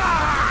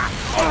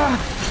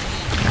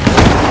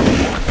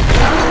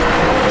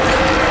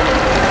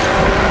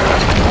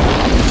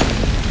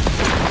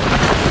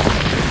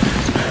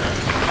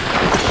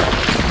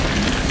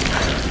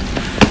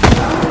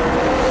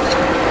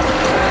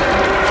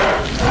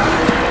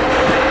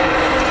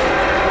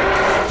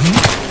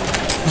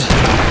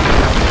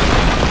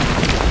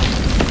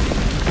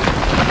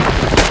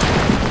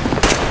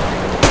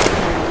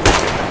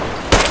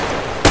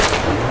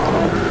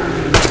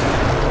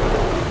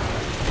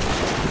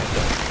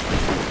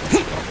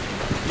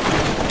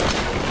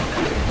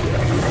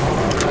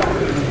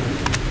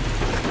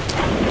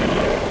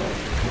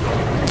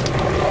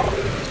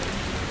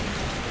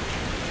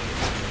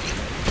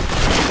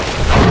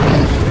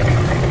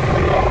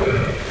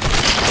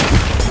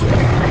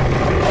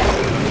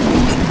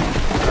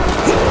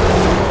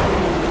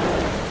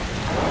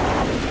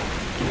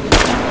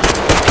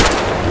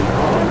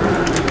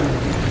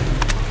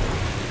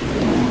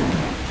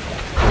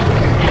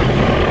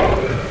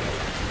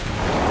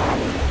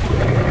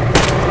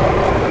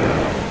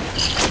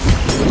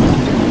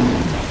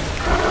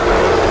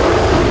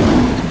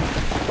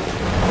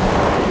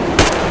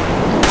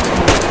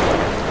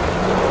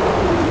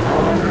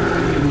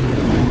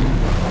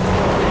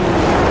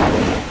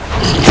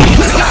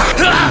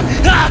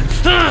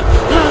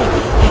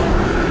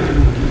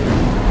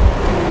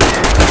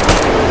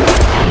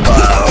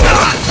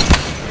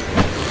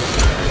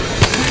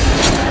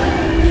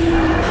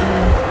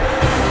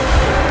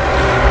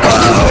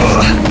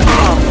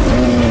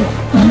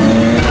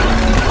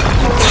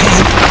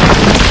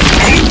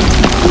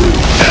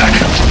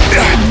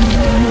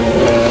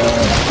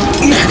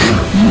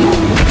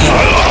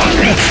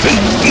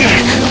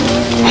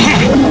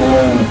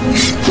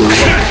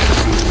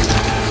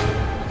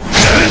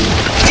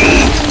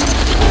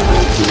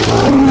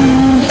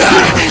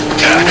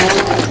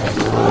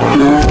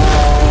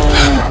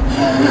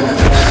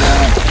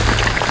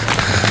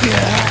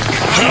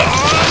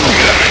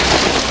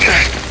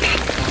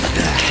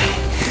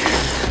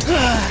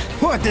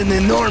 What an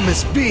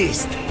enormous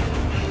beast!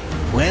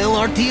 Well,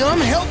 Artyom,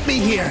 help me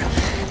here.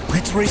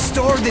 Let's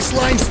restore this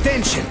line's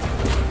tension.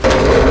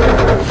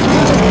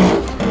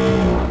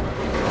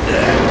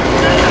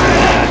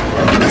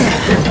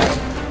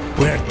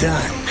 We're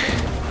done.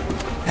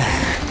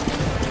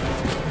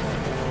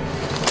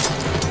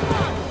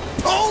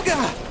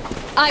 Olga!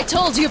 I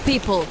told you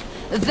people.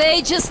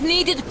 They just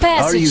needed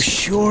passage. Are you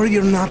sure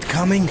you're not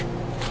coming?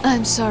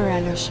 I'm sorry,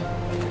 Alyosha.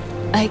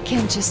 I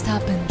can't just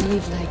up and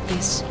live like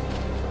this.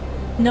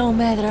 No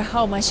matter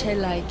how much I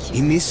like you.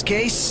 In this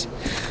case,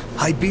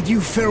 I bid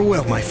you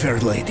farewell, my fair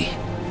lady.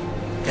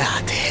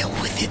 Ah, the hell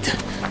with it.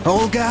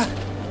 Olga,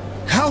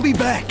 I'll be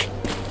back.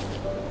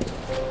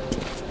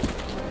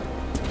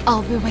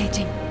 I'll be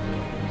waiting.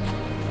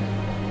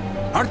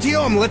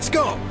 Artyom, let's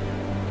go!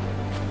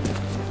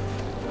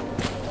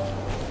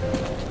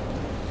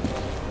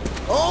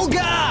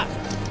 Olga!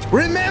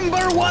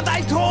 Remember what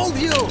I told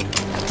you!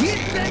 Get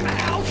them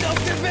out of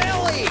the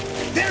valley!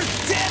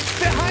 There's death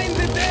behind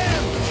the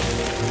dam!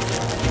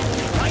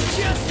 I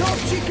just hope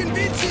she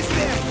convinces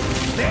them!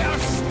 They are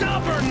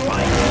stubborn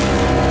like...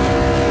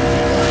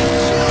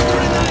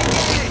 children like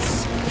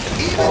this!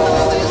 Even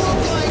though they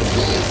look like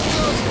these,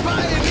 those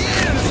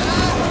pioneers,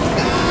 huh?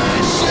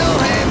 Ah, she'll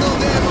handle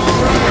them all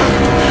right!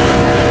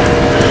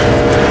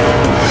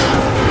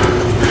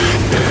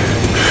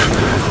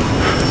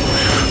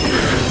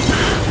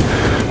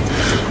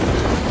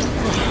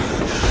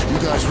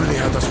 Really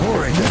had us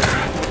worried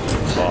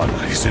there.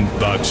 Anna is in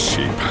bad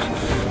shape.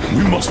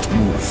 We must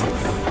move.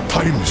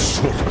 Time is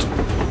short.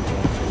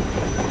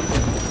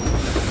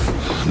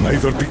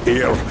 Neither the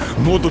air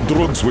nor the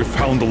drugs we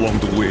found along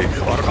the way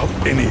are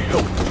of any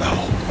help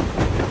now.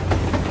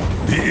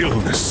 The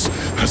illness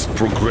has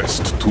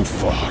progressed too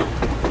far.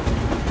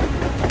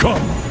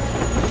 Come.